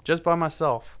Hollywood, just by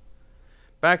myself.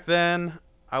 Back then,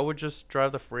 I would just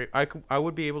drive I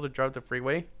would be able to drive the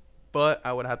freeway, but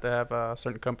I would have to have a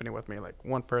certain company with me, like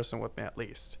one person with me at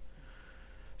least.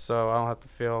 So I don't have to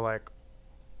feel like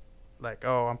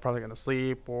oh, I'm probably gonna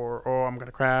sleep, or oh, I'm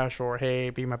gonna crash, or hey,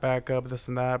 be my backup, this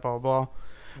and that, blah blah blah.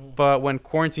 But when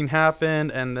quarantine happened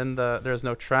and then there's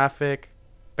no traffic,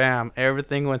 bam,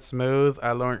 everything went smooth.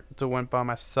 I learned to went by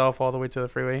myself all the way to the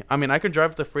freeway. I mean, I could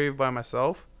drive the freeway by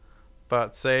myself,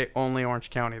 but say only Orange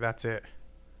County, that's it.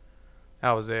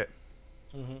 That was it.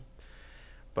 Mm-hmm.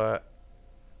 But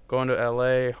going to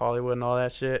LA, Hollywood, and all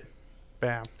that shit,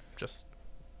 bam, just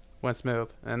went smooth.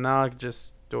 And now I can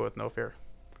just do it with no fear.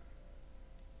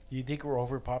 Do you think we're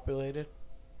overpopulated?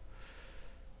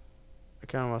 I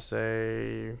kind of want to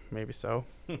say maybe so.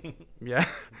 Yeah.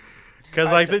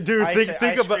 Because I think I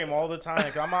about scream all the time.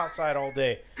 Like, I'm outside all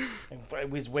day. And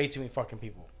it's way too many fucking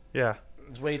people. yeah.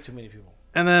 There's way too many people.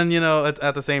 And then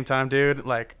at the same time, dude,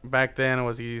 like back then it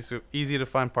was easy to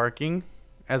find parking,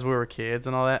 as we were kids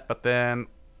and all that. But then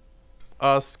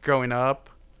us growing up,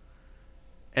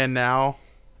 and now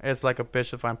it's like a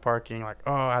bitch to find parking. Like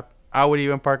I would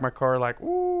even park my car like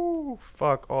ooh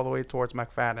fuck all the way towards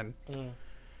McFadden.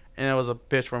 And it was a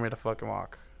bitch for me to fucking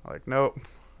walk. Like, nope.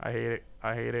 I hate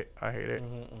it.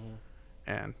 Mm-hmm.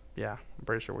 And yeah, I'm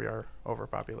pretty sure we are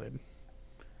overpopulated.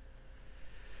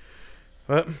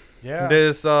 But Yeah.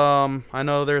 I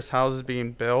know there's houses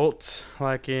being built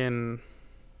like in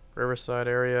Riverside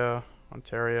area,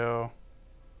 Ontario.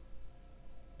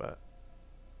 But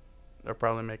they'll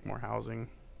probably make more housing.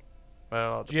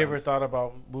 Well, Did you ever thought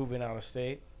about moving out of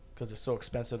state? because it's so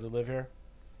expensive to live here?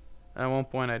 At one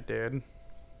point, I did.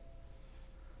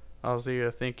 I was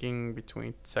either thinking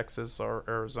between Texas or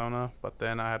Arizona, but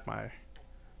then I had where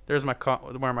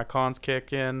my cons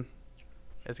kick in.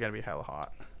 It's gonna be hella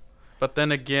hot. But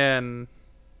then again,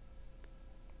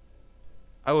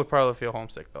 I would probably feel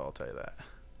homesick though. I'll tell you that.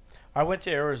 I went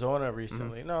to Arizona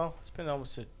recently. No, it's been over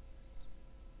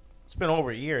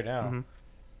a year now.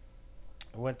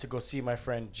 I went to go see my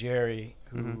friend Jerry,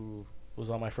 who was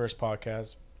on my first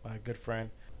podcast, my good friend.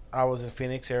 I was in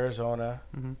Phoenix, Arizona,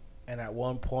 and at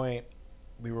one point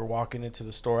we were walking into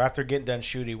the store after getting done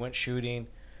shooting. Went shooting,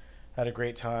 had a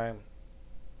great time,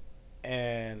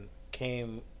 and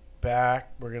came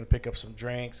back. We're gonna pick up some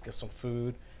drinks, get some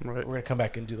food. Right. We're gonna come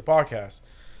back and do the podcast.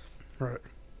 Right.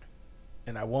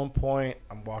 And at one point,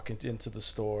 I'm walking into the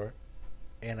store,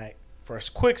 and for a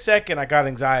quick second, I got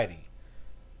anxiety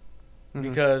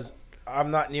because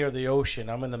I'm not near the ocean.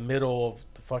 I'm in the middle of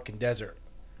the fucking desert.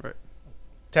 Right.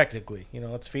 Technically,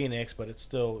 it's Phoenix, but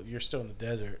you're still in the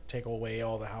desert. Take away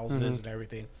all the houses and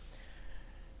everything.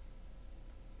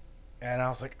 And I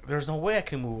was like, there's no way I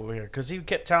can move over here. Because he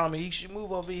kept telling me, you should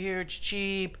move over here. It's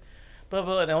cheap. Blah,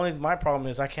 blah. And my problem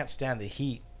is I can't stand the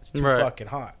heat. It's too fucking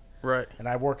hot. Right. And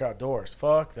I work outdoors.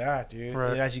 Fuck that, dude.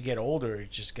 Right. And as you get older,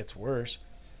 it just gets worse.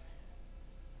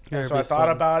 Yeah, And so I thought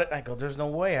about it. And I go, there's no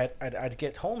way I'd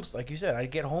get homesick. Like you said,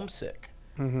 I'd get homesick.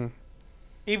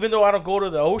 Even though I don't go to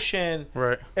the ocean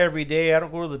every day. I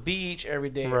don't go to the beach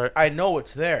every day. Right. I know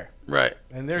it's there. Right.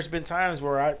 And there's been times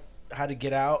where I had to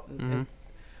get out and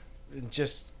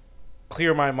just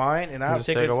clear my mind, and I'll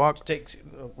take a walk.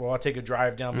 I'll take a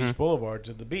drive down Beach Boulevard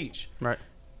to the beach. Right.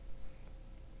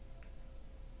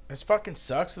 This fucking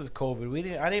sucks with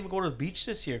COVID. I didn't even go to the beach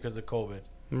this year because of COVID.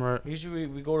 Right. Usually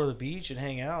we go to the beach and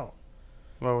hang out.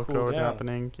 Well, with Cool COVID down.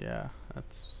 happening, yeah,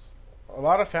 that's A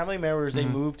lot of family members they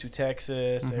moved to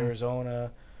Texas,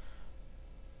 Arizona.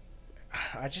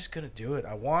 I just couldn't do it.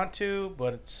 I want to,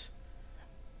 but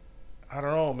I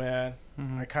don't know, man.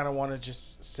 I kind of want to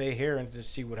just stay here and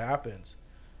just see what happens.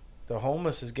 The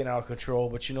homeless is getting out of control,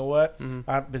 but you know what?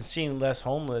 I've been seeing less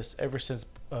homeless ever since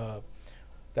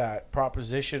that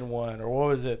Proposition 1, or what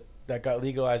was it, that got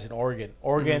legalized in Oregon.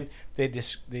 Oregon, they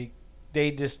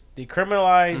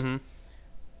decriminalized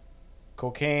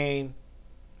cocaine,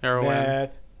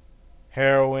 meth,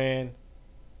 heroin,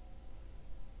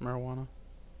 marijuana.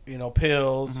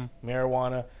 Pills,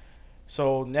 marijuana.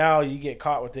 So now you get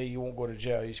caught with it, you won't go to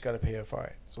jail. You just got to pay a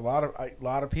fine. So a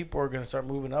lot of people are going to start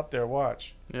moving up there.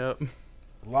 Watch. Yep.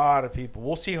 A lot of people.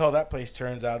 We'll see how that place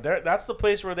turns out. That's the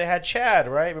place where they had Chad,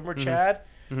 right? Remember Chad?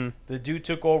 The dude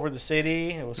took over the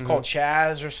city. It was called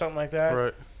Chaz or something like that.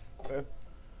 Right.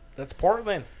 That's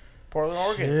Portland,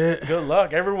 Oregon. Shit. Good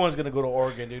luck. Everyone's gonna go to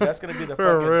Oregon, dude. That's gonna be the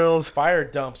For fucking reals. fire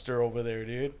dumpster over there,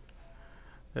 dude.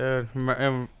 Dude,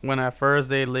 when at first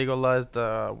they legalized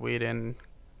weed in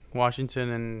Washington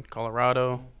and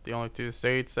Colorado, the only two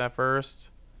states at first,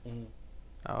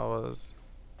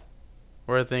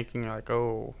 we're thinking like,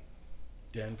 oh,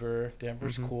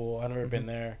 Denver's cool. I've never been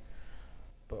there,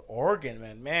 but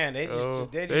Oregon, man, they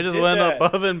just they did went that.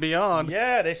 above and beyond.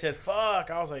 Yeah, they said fuck.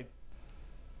 I was like,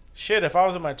 shit. If I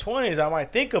was in my 20s, I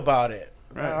might think about it.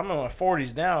 Right. I'm in my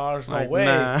 40s now. There's no Like, way.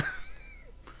 nah.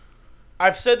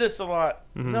 I've said this a lot.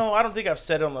 No, I don't think I've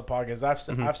said it on the podcast.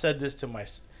 I've said this to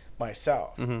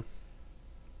myself.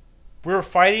 We're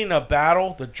fighting a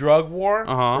battle, the drug war.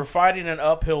 We're fighting an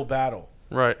uphill battle.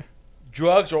 Right.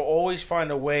 Drugs will always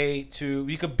find a way to.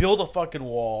 You could build a fucking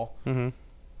wall.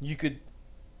 You could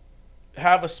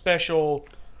have a special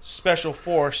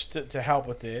force to help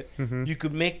with it. You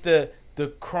could make the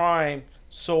crime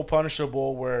so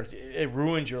punishable where it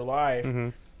ruins your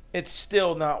life. It's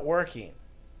still not working.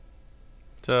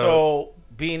 So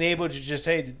being able to just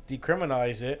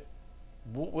decriminalize it,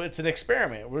 it's an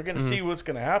experiment. We're gonna see what's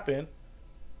gonna happen.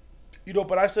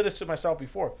 But I said this to myself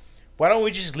before. Why don't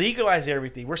we just legalize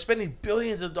everything? We're spending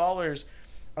billions of dollars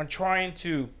on trying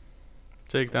to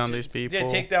take down these people. Yeah,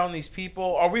 take down these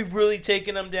people. Are we really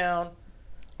taking them down?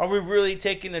 Are we really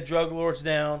taking the drug lords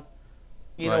down?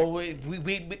 It's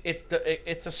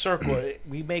a circle.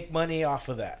 We make money off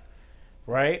of that,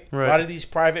 right? A lot of these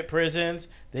private prisons,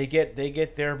 they get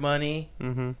their money.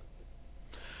 And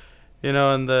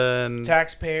then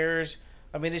taxpayers.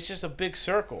 I mean, it's just a big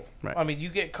circle. Right. I mean, you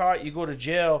get caught, you go to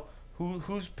jail.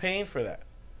 Who's paying for that?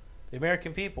 The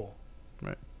American people.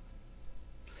 Right.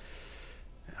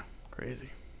 Yeah,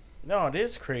 crazy. No, it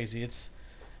is crazy. It's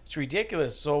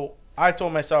ridiculous. So I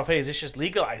told myself, hey, let's just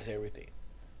legalize everything,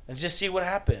 and just see what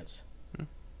happens.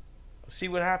 See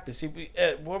what happens. See,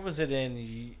 what was it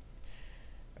in?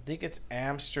 I think it's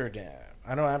Amsterdam.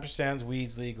 I know Amsterdam's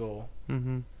weed's legal.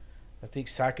 I think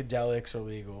psychedelics are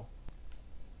legal.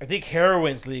 I think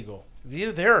heroin's legal. It's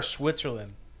either there or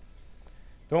Switzerland.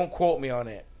 Don't quote me on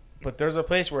it. But there's a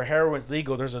place where heroin's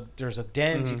legal. There's a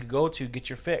dens you could go to get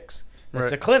your fix.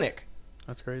 It's a clinic.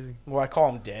 That's crazy. Well, I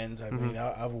call them dens. I mean,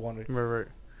 I've wondered. Right.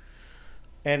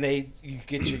 And you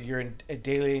get your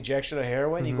daily injection of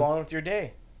heroin. You go on with your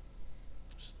day.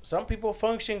 Some people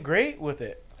function great with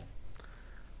it.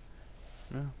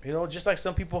 Yeah. Just like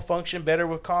some people function better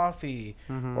with coffee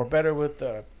or better with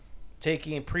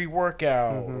taking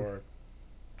pre-workout or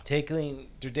taking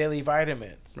their daily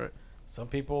vitamins. Right. Some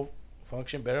people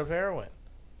function better with heroin.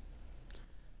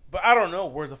 But I don't know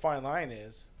where the fine line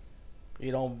is.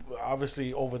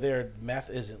 Obviously over there, meth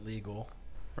isn't legal.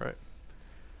 Right.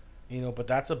 But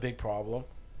that's a big problem.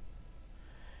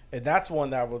 And that's one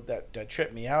that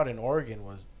tripped me out in Oregon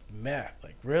was meth.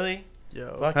 Like, really?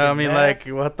 Yo. Fucking I mean, meth? like,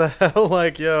 what the hell?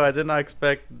 Like, yo, I did not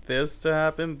expect this to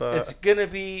happen, but... It's going to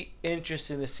be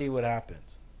interesting to see what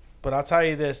happens. But I'll tell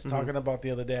you this, talking about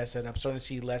the other day, I said I'm starting to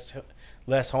see less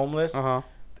homeless. Uh-huh.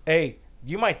 Hey,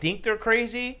 you might think they're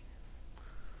crazy,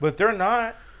 but they're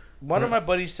not. One of my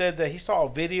buddies said that he saw a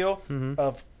video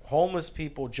of homeless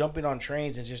people jumping on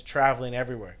trains and just traveling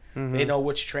everywhere. They know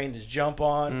which train to jump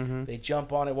on. They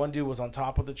jump on it. One dude was on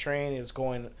top of the train. It was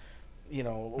going,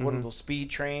 one of those speed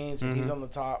trains, and he's on the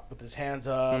top with his hands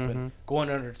up and going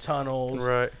under tunnels.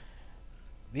 Right.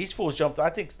 These fools jumped. I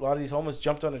think a lot of these homeless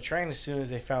jumped on the train as soon as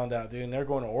they found out, dude, and they're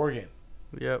going to Oregon.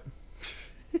 Yep.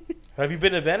 Have you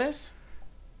been to Venice?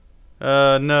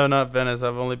 No, not Venice.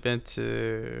 I've only been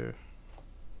to...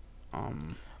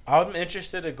 I'm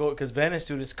interested to go because Venice,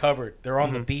 dude, is covered. They're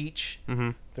on the beach.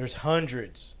 There's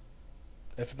hundreds,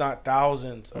 if not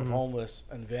thousands, of homeless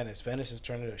in Venice. Venice is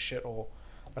turning into a shithole.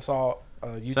 I saw a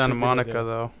YouTube Santa video Monica, there.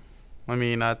 though. I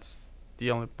mean, that's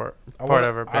the only part I've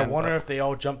ever been. I wonder if they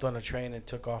all jumped on a train and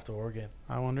took off to Oregon.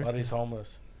 I wonder. A lot of these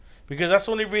homeless. Because that's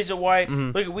the only reason why.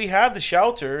 Look, we have the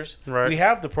shelters. Right. We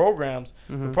have the programs.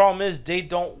 The problem is they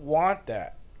don't want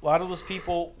that. A lot of those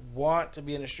people want to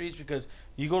be in the streets because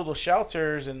you go to those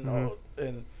shelters and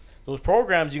those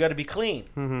programs, you got to be clean.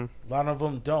 A lot of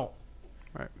them don't.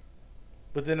 Right.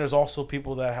 But then there's also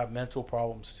people that have mental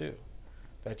problems too,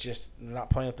 that just not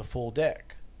playing at the full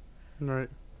deck. Right.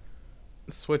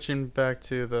 Switching back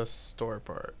to the store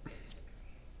part.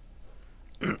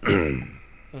 Been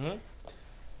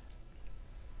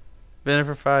there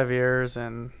for 5 years,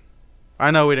 and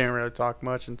I know we didn't really talk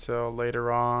much until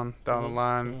later on down the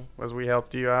line. As we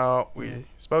helped you out, we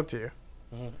spoke to you.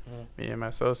 Me and my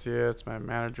associates, my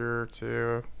manager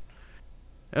too.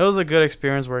 It was a good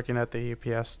experience working at the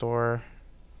UPS store.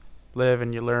 Live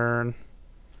and you learn.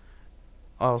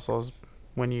 Also,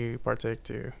 when you partake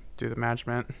to do the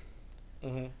management.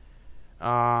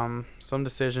 Some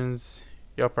decisions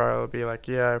you'll probably be like,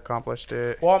 yeah, I accomplished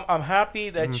it. Well, I'm happy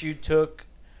that you took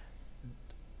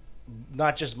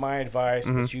not just my advice,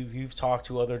 but you've talked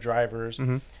to other drivers.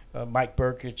 Mike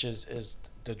Burkich is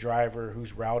the driver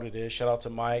whose route it is. Shout out to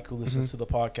Mike who listens to the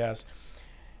podcast.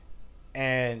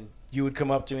 And you would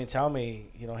come up to me and tell me,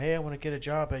 hey, I want to get a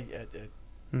job at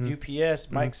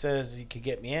UPS. Mike says you could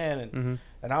get me in,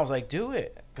 and I was like, do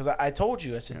it, because I told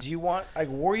you. I said, do you want, like,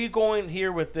 where are you going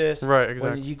here with this? Right,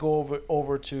 exactly. When you go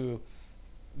over to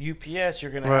UPS,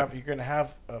 you're gonna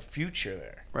have a future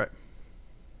there. Right.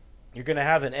 You're gonna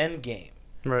have an end game.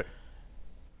 Right.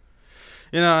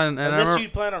 And unless you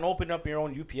plan on opening up your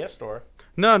own UPS store.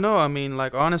 No. I mean,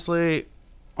 like, honestly,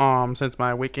 since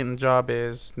my weekend job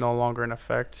is no longer in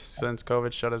effect since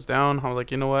COVID shut us down, I was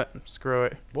like, you know what? Screw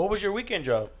it. What was your weekend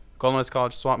job? Golden West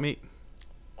College swap meet.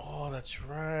 Oh, that's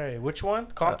right. Which one?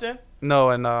 Compton?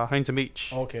 No, in Huntington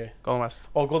Beach. Okay. Golden West.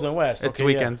 Oh, Golden West. It's okay,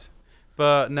 weekends. Yeah.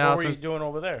 But now, what were since you doing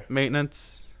over there?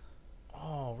 Maintenance.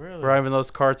 Oh, really? Driving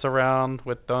those carts around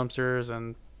with dumpsters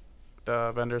and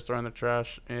the vendors throwing the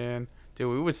trash in.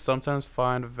 Dude, we would sometimes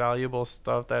find valuable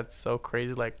stuff that's so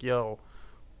crazy. Like, yo,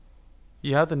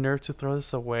 you have the nerve to throw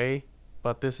this away,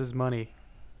 but this is money.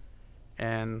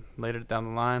 And later down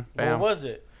the line, bam. What was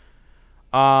it?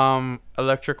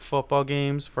 Electric football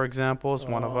games, for example, is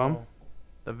one of them.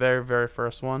 The very, very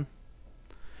first one.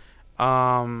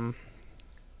 What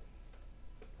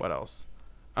else?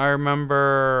 I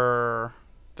remember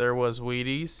there was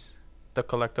Wheaties, the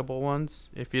collectible ones.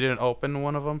 If you didn't open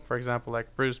one of them, for example,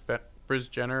 like Bruce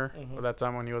Jenner, at that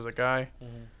time when he was a guy,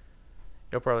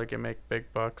 you'll probably make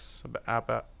big bucks out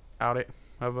of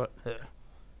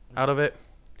it.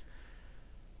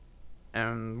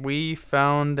 And we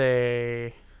found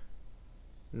a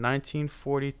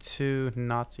 1942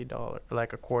 Nazi dollar,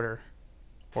 like a quarter,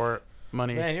 or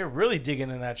money. Man, you're really digging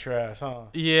in that trash, huh?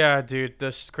 Yeah, dude.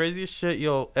 The craziest shit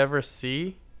you'll ever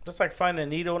see That's like finding a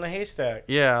needle in a haystack.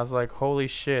 Yeah, I was like, holy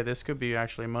shit, this could be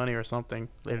actually money or something.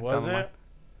 Later Was down the line. it?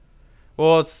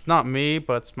 Well, it's not me,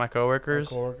 but it's my My coworkers.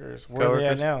 coworkers. Where are they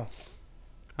at Coworkers. now?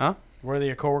 Huh? Where are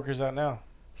your coworkers at now?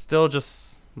 Still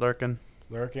just lurking.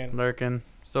 Lurking.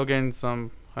 Still getting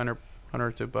some $100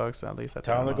 or $2 at least.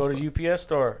 Tell them to go to UPS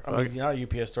store. I mean, Okay. not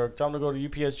UPS store. Tell them to go to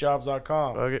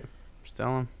UPSjobs.com. Okay, just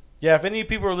tell them. Yeah, if any of you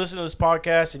people are listening to this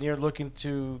podcast and you're looking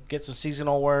to get some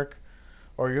seasonal work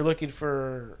or you're looking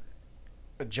for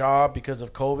a job because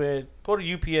of COVID, go to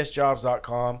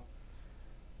UPSjobs.com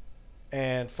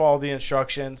and follow the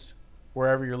instructions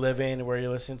wherever you're living, where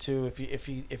you're listening to. If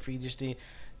you just need,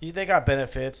 they got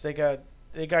benefits. They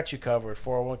got you covered.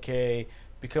 401k,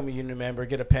 become a union member,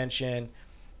 get a pension.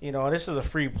 You know, and this is a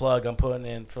free plug I'm putting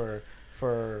in for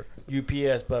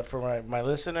UPS. But for my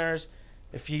listeners,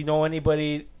 if you know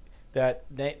anybody that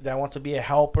wants to be a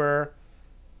helper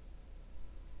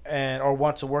or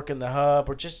wants to work in the hub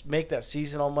or just make that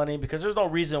seasonal money, because there's no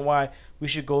reason why we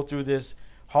should go through this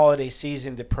holiday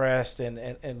season depressed and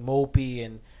mopey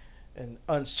and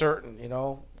uncertain, you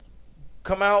know.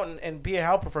 Come out and be a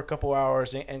helper for a couple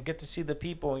hours and get to see the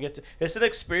people and it's an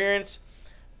experience.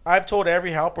 I've told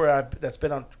every helper that's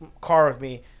been on car with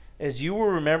me is you will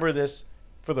remember this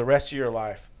for the rest of your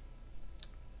life.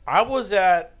 I was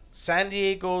at San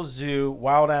Diego Zoo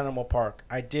Wild Animal Park.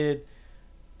 I did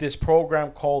this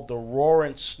program called the Roar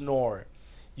and Snore.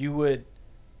 You would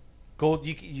go,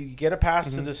 you get a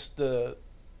pass to the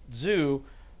zoo,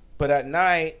 but at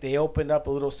night they opened up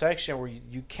a little section where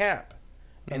you camp,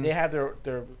 and they have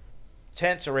their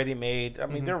tents already made. I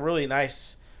mean, they're really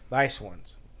nice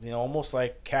ones. You know, almost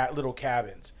like little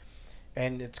cabins,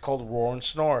 and it's called Roar and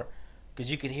Snore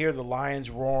because you can hear the lions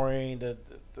roaring, the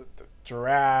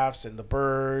giraffes and the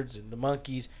birds and the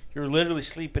monkeys. You're literally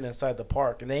sleeping inside the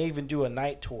park, and they even do a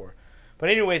night tour. But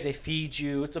anyways, they feed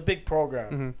you. It's a big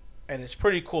program, and it's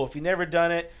pretty cool. If you've never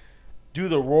done it, do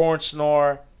the Roar and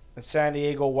Snore in San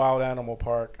Diego Wild Animal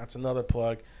Park. That's another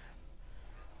plug.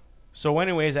 So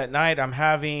anyways, at night I'm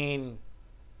having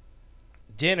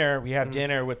dinner. We have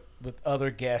dinner with other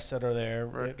guests that are there,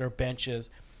 right. Their benches,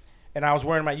 and I was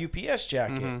wearing my UPS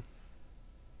jacket.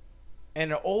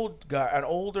 And an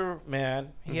older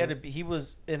man, he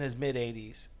was in his mid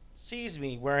 80s, sees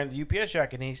me wearing the UPS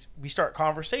jacket, and we start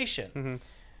conversation.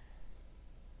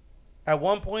 At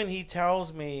one point, he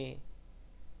tells me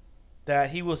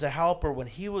that he was a helper when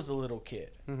he was a little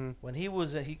kid. When he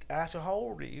asked him, how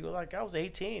old are you? He was like, I was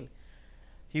 18.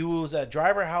 He was a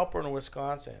driver helper in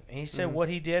Wisconsin. And he said what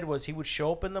he did was he would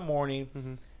show up in the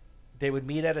morning. They would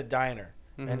meet at a diner,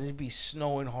 and it'd be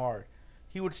snowing hard.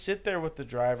 He would sit there with the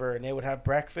driver, and they would have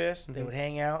breakfast. They would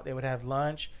hang out. They would have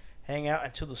lunch, hang out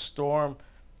until the storm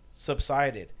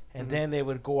subsided. And then they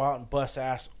would go out and bust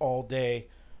ass all day,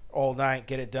 all night,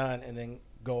 get it done, and then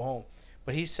go home.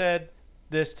 But he said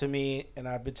this to me, and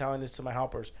I've been telling this to my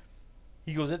helpers.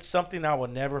 He goes, it's something I will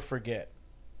never forget.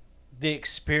 The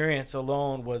experience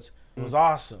alone was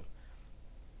awesome.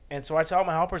 And so I tell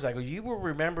my helpers, I go, you will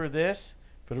remember this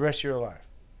for the rest of your life.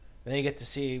 And they get to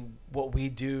see what we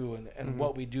do and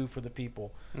what we do for the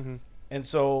people. And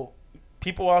so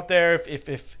people out there,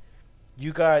 if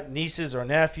you got nieces or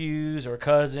nephews or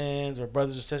cousins or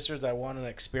brothers or sisters that want an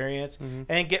experience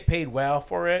and get paid well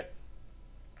for it,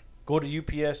 go to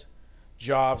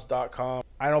UPSjobs.com.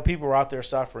 I know people are out there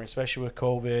suffering, especially with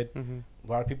COVID. A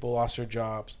lot of people lost their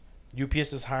jobs.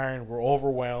 UPS is hiring. We're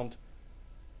overwhelmed.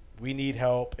 We need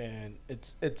help, and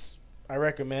it's. I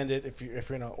recommend it if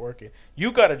you're not working.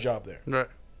 You got a job there, right?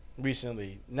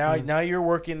 Recently. Now you're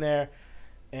working there,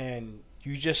 and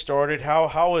you just started.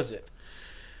 How is it?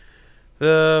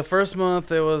 The first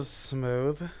month it was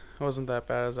smooth. It wasn't that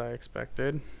bad as I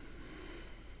expected.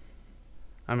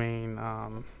 I mean,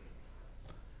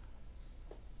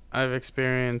 I've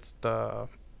experienced. I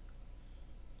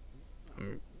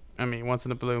mean, once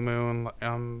in a blue moon,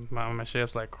 my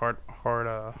shifts like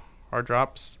hard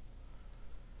drops.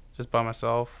 Just by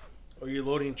myself. Are you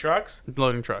loading trucks?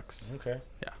 Loading trucks. Okay.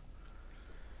 Yeah.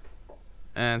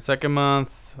 And second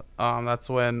month, that's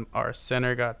when our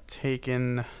center got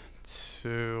taken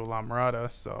to La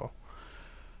Mirada,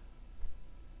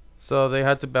 so they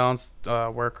had to balance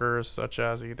workers such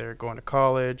as either going to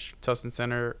college, Tustin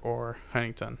Center, or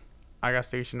Huntington. I got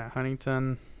stationed at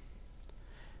Huntington.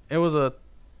 It was a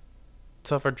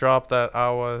tougher drop that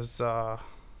I was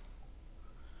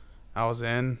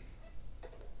in,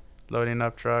 loading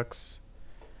up trucks.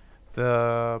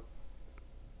 The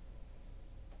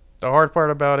hard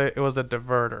part about it was a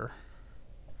diverter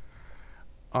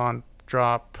on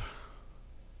drop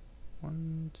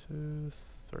 1, 2,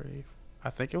 3. I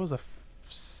think it was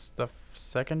the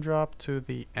second drop to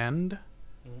the end.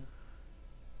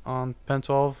 on Pen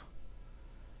 12.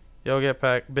 You'll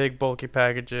get big bulky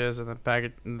packages, and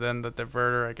then the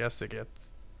diverter, I guess it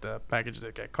gets the packages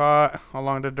that get caught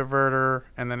along the diverter,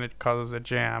 and then it causes a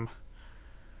jam.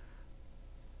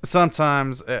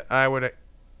 Sometimes I would,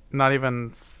 not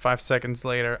even 5 seconds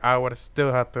later, I would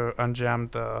still have to unjam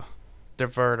the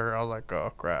diverter. I was like,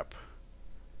 oh crap,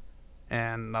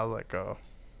 and I was like, oh.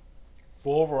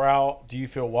 Well, overall, do you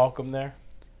feel welcome there?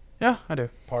 Yeah, I do.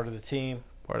 Part of the team?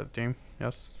 Part of the team,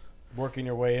 yes. Working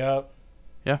your way up?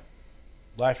 Yeah.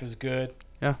 Life is good?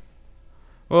 Yeah.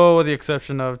 Well, with the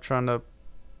exception of trying to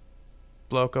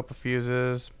blow a couple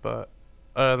fuses, but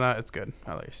other than that, it's good,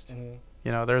 at least. Mm-hmm.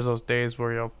 You know, there's those days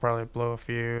where you'll probably blow a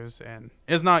fuse, and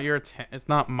it's not it's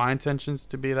not my intentions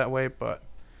to be that way, but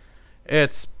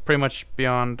it's pretty much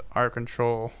beyond our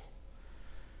control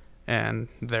and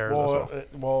theirs as well.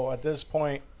 Well, at this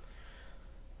point,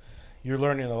 you're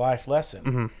learning a life lesson.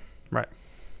 Mm-hmm. Right.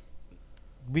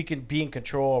 We can be in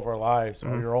control of our lives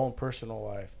or your own personal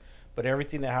life, but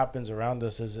everything that happens around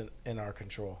us isn't in our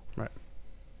control. Right.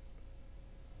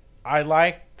 I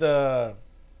like the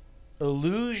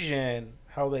illusion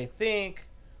how they think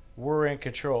we're in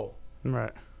control.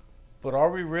 Right. But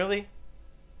are we really?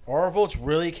 Are our votes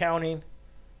really counting?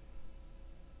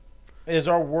 Is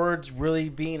our words really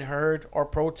being heard? Our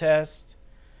protest?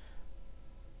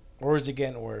 Or is it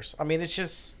getting worse? I mean, it's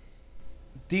just...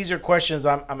 These are questions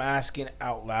I'm asking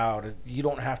out loud. You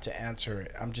don't have to answer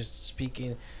it. I'm just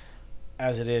speaking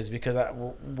as it is, because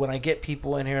when I get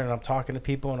people in here and I'm talking to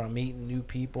people and I'm meeting new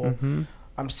people,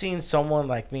 I'm seeing someone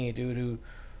like me, dude, who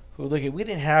look at, we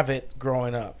didn't have it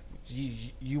growing up.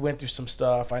 You went through some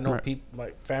stuff. I know people,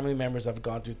 my family members have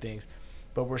gone through things,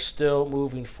 but we're still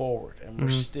moving forward and we're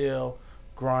still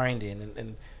grinding.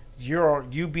 And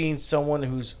you being someone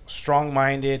who's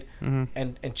strong-minded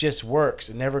and just works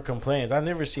and never complains. I've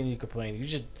never seen you complain. You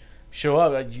just show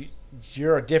up.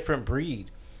 You're a different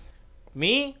breed.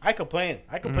 Me, I complain.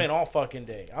 I complain all fucking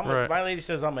day. My lady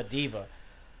says I'm a diva,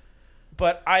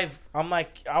 but I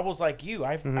was like you.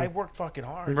 I worked fucking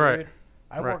hard, dude.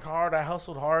 I worked hard. I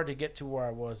hustled hard to get to where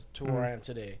I was, to where I am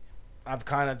today. I've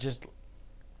kind of just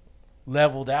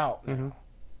leveled out now,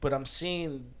 but I'm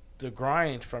seeing the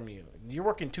grind from you. You're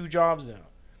working 2 jobs now.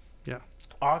 Yeah.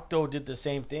 Octo did the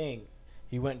same thing.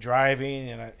 He went driving,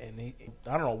 and I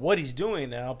don't know what he's doing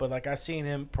now, but like I seen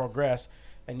him progress,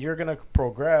 and you're gonna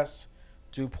progress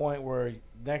to a point where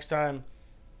next time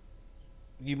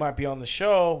you might be on the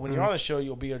show. When you're on the show,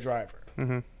 you'll be a driver,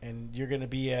 and you're gonna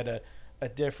be at a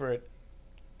different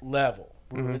level.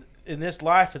 In this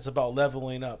life, it's about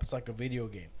leveling up. It's like a video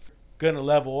game. Gonna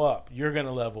level up. You're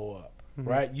gonna level up.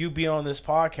 Right, you be on this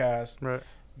podcast. Right,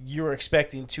 you're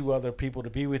expecting 2 other people to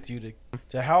be with you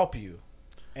to help you,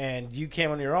 and you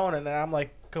came on your own. And I'm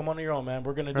like, come on your own, man.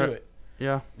 We're gonna do it.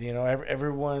 Yeah, you know,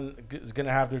 everyone is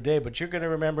gonna have their day, but you're gonna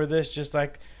remember this just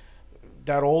like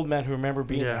that old man who remembered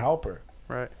being a helper.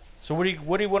 Right. So what do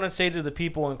you want to say to the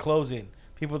people in closing?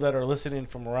 People that are listening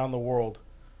from around the world.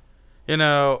 You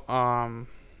know,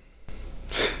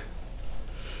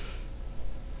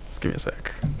 just give me a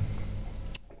sec.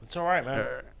 It's all right,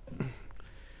 man.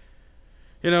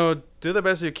 You know, do the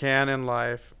best you can in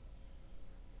life.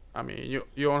 I mean, you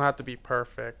don't have to be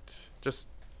perfect. Just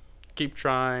keep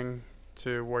trying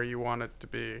to where you want it to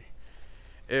be.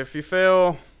 If you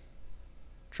fail,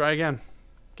 try again.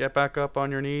 Get back up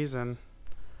on your knees and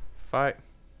fight.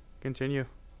 Continue.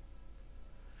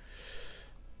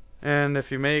 And if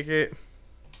you make it,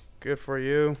 good for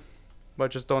you.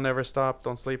 But just don't ever stop.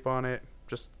 Don't sleep on it.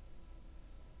 Just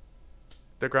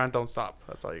the grind don't stop.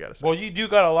 That's all you gotta say. Well, you do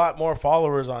got a lot more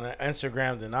followers on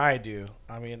Instagram than I do.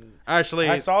 I mean, actually,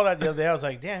 I saw that the other day. I was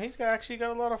like, damn, he's actually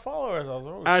got a lot of followers. I was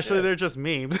like, oh, actually, shit. They're just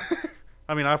memes.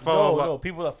 I mean, I follow no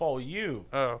people that follow you.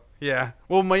 Oh yeah.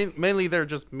 Well, mainly they're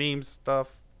just memes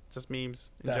stuff. Just memes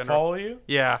in that general. Follow you?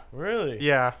 Yeah. Really?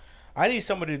 Yeah. I need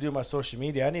somebody to do my social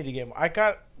media. I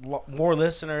got more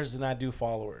listeners than I do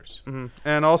followers.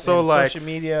 And also, like, social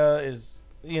media is,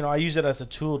 you know, I use it as a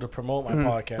tool to promote my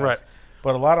podcast. Right.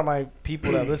 But a lot of my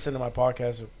people that listen to my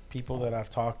podcast are people that I've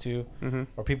talked to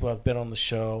or people that have been on the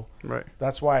show. Right.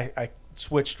 That's why I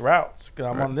switched routes. Because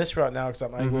I'm on this route now because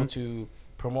I'm able to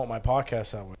promote my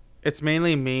podcast that way. It's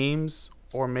mainly memes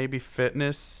or maybe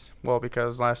fitness. Well,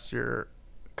 because last year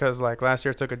I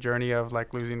took a journey of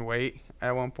like losing weight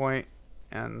at one point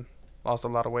and lost a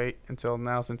lot of weight until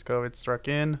now since COVID struck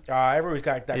in. Everybody's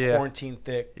got that quarantine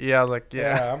thick. Yeah, I was like,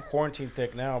 yeah, I'm quarantine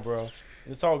thick now, bro.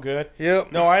 It's all good.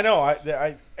 Yep. No, I know.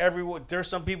 There's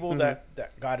some people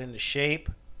that got into shape.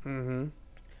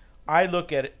 I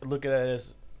look at it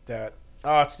as that.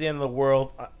 Oh, it's the end of the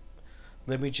world.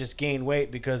 let me just gain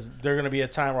weight because there's gonna be a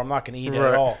time where I'm not gonna eat Right.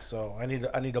 at all. So I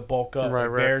need to bulk up Right,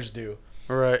 like right. bears do.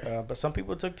 Right. But some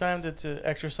people took time to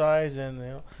exercise, and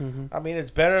Mm-hmm. I mean,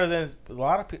 it's better than a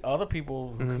lot of other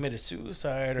people who Mhm. committed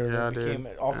suicide or Yeah, dude. became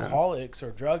alcoholics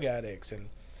or drug addicts. And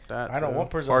That I know too. one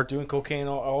person Or, was doing cocaine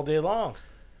all day long.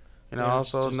 you know, And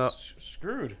also just no,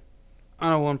 screwed. I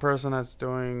know one person that's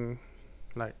doing,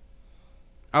 like,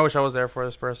 I wish I was there for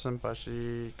this person, but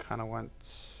she kind of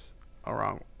went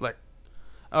around, like,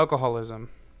 alcoholism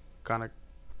kind of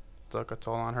took a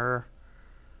toll on her,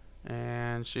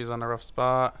 and she's on a rough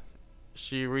spot.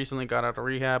 She recently got out of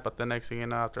rehab, but the next thing you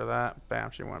know, after that,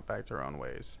 bam, she went back to her own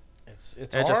ways. It's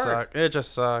It hard. It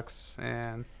just sucks,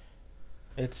 and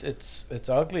It's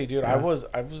ugly, dude. Yeah. I was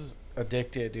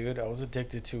addicted, dude. I was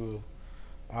addicted to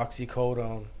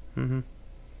oxycodone, mhm,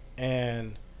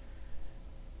 and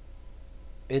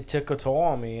it took a toll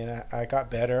on me. And I got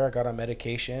better. I got on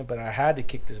medication, but I had to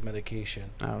kick this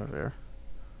medication, out of there.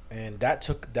 and that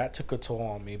took a toll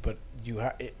on me. But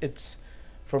it's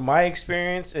from my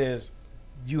experience is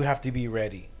you have to be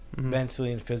ready Mhm.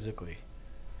 mentally and physically.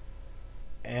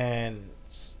 And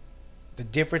the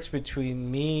difference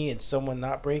between me and someone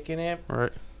not breaking it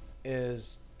Right.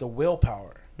 is the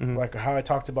willpower. Mhm. Like how I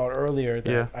talked about earlier,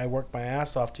 that Yeah. I worked my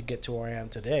ass off to get to where I am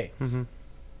today. Mhm.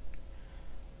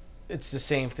 It's the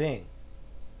same thing.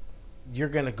 You're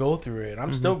gonna go through it.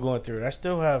 I'm Mhm. still going through it. I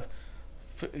still have,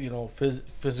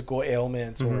 physical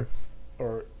ailments Mhm.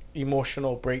 or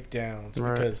emotional breakdowns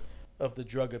Right. because of the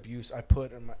drug abuse I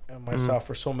put on myself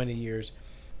for so many years.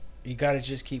 You got to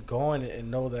just keep going and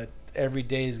know that every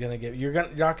day is gonna get. You're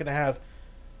not gonna have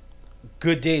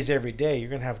good days every day. You're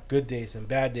gonna have good days and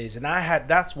bad days. And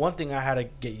that's one thing I had to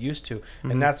get used to,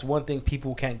 Mhm. and that's one thing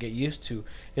people can't get used to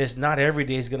is not every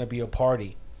day is gonna be a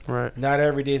party. Right. Not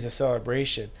every day is a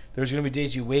celebration. There's gonna be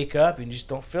days you wake up and you just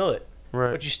don't feel it,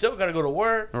 Right. but you still gotta go to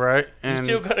work. Right. You And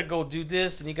still gotta go do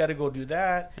this and you gotta go do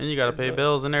that. you gotta pay So-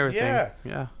 bills and everything. Yeah.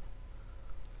 Yeah.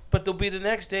 But there'll be the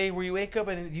next day where you wake up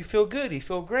and you feel good. You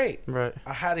feel great. Right.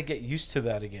 I had to get used to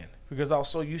that again because I was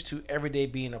so used to every day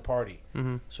being a party.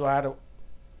 Mhm. So I had to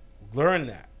learn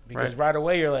that because right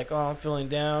away you're like, oh, I'm feeling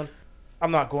down.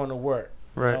 I'm not going to work.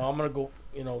 Right. I'm going to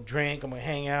go, drink. I'm going to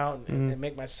hang out and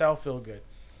make myself feel good.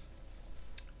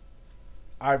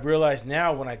 I realize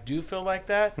now when I do feel like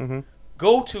that, Mhm.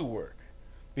 go to work.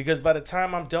 Because by the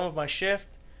time I'm done with my shift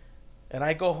and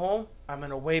I go home, I'm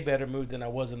in a way better mood than I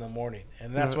was in the morning.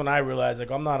 And that's Right. when I realized,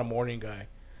 like, I'm not a morning guy.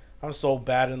 I'm so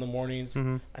bad in the mornings.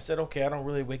 Mhm. I said, okay, I don't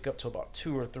really wake up till about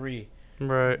 2 or 3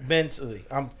 Right. mentally.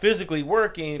 I'm physically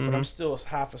working, but I'm Mhm. still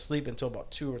half asleep until about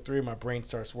 2 or 3. My brain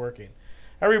starts working.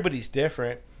 Everybody's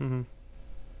different. Mhm.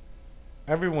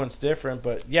 Everyone's different,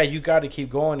 but yeah, you got to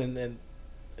keep going. And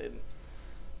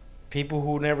people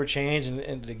who never change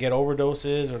and they get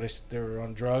overdoses or they're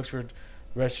on drugs for the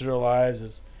rest of their lives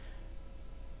is,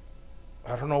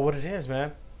 I don't know what it is,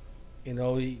 man.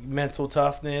 Mental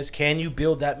toughness. Can you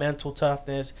build that mental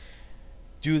toughness?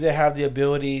 Do they have the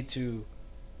ability to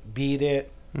beat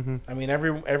it? Mhm. I mean,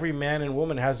 every man and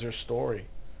woman has their story.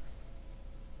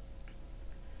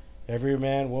 Every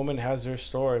man, woman has their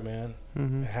story, man.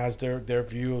 Mhm. It has their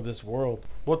view of this world.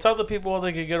 Well, tell the people how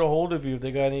they can get a hold of you if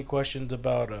they got any questions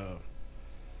about,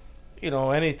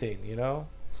 anything,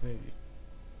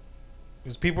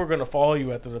 because people are gonna follow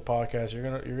you after the podcast.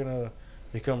 You're gonna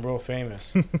become real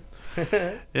famous.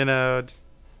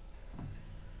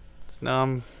 Just know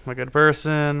I'm a good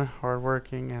person,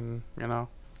 hardworking, and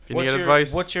if you need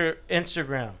advice, What's your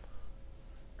Instagram?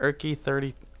 Erki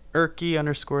 _32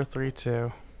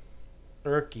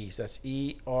 Erki's. That's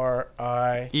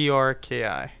ERKI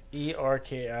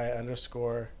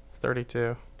ERKI_32.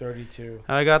 32.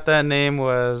 How I got that name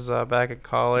was back in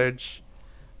college.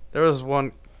 There's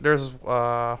one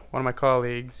of my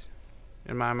colleagues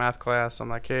in my math class. I'm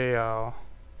like, hey,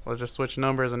 let's just switch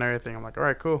numbers and everything. I'm like, all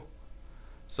right, cool.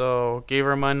 So gave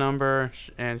her my number,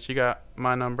 and she got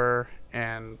my number,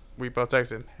 and we both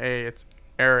texted, hey, it's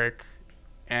Eric.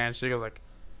 And she goes like,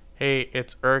 hey,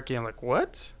 it's Erki. I'm like,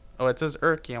 what? Oh, it says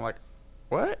Erki. I'm like,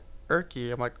 what?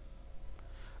 Erki. I'm like,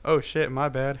 oh shit, my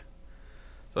bad.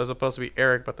 So it was supposed to be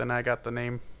Eric, but then I got the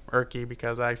name Erki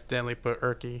because I accidentally put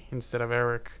Erki instead of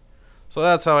Eric. So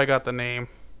that's how I got the name.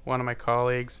 One of my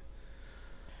colleagues.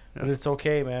 But it's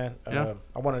okay, man. Yeah.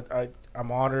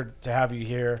 I'm honored to have you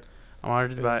here. I'm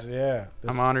honored to that. Yeah.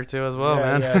 I'm honored too as well,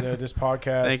 yeah, man. Yeah, this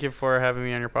podcast. Thank you for having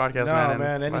me on your podcast, no, man.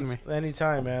 man. and letting me.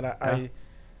 Anytime, man. I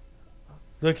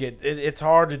look. It's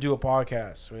hard to do a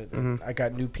podcast. Mhm. I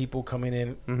got new people coming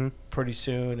in Mhm. pretty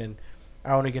soon, and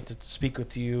I want to get to speak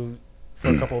with you for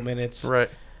a couple of minutes Right.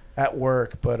 at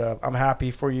work. But I'm happy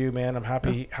for you, man. I'm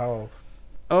happy how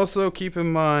Also, keep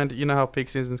in mind, you know how peak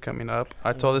season's coming up.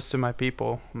 I told this to my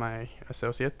people, my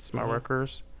associates, my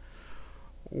workers.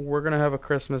 We're gonna have a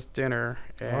Christmas dinner.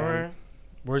 And All right.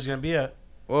 Where's it gonna be at?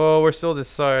 well, we're still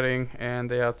deciding, and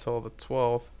they have till the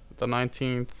 12th, the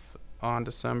 19th on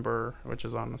December, which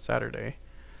is on a Saturday.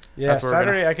 Yeah, That's where we're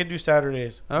Saturday. I can do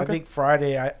Saturdays. I Okay. think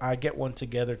Friday I get one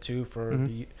together too for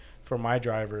for my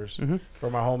drivers, for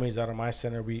my homies out of my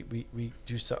center. We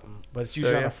do something, but it's So,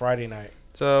 usually on yeah. a Friday night.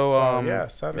 So, Yeah,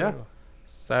 Saturday. yeah.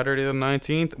 Saturday the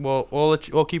 19th.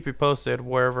 We'll keep you posted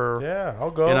wherever. Yeah,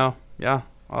 I'll go. You know, yeah.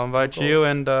 I'll invite Cool. you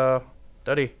and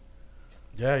Duddy.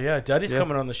 Yeah. Daddy's Yeah.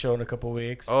 coming on the show in a couple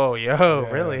weeks. Oh, yo, Yeah,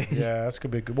 really? Yeah, that's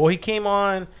gonna be good. Well, he came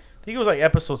on. I think it was like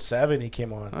episode 7. He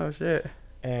came on, Oh shit.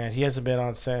 and he hasn't been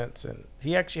on since. And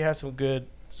he actually has some good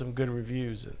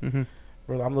reviews. And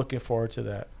I'm looking forward to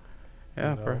that.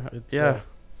 Yeah, You know, it's, yeah.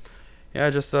 Yeah,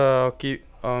 just I'll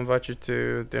invite you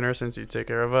to dinner since you take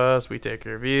care of us, we take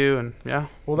care of you, and yeah.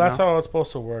 Well, that's how it's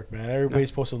supposed to work, man. Everybody's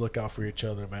supposed to look out for each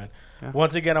other, man. Yeah.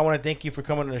 Once again, I want to thank you for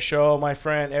coming to the show, my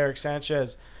friend Eric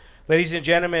Sanchez. Ladies and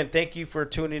gentlemen, thank you for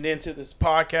tuning into this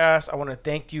podcast. I want to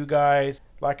thank you guys.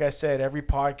 Like I said, every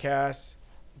podcast,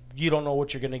 you don't know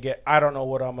what you're going to get. I don't know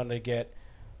what I'm going to get.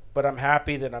 But I'm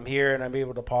happy that I'm here and I'm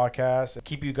able to podcast and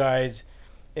keep you guys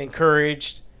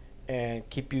encouraged and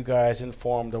keep you guys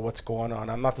informed of what's going on.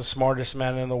 I'm not the smartest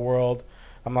man in the world.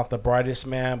 I'm not the brightest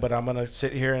man, but I'm going to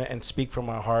sit here and speak from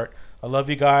my heart. I love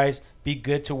you guys. Be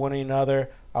good to one another.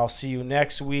 I'll see you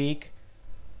next week.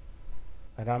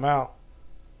 And I'm out.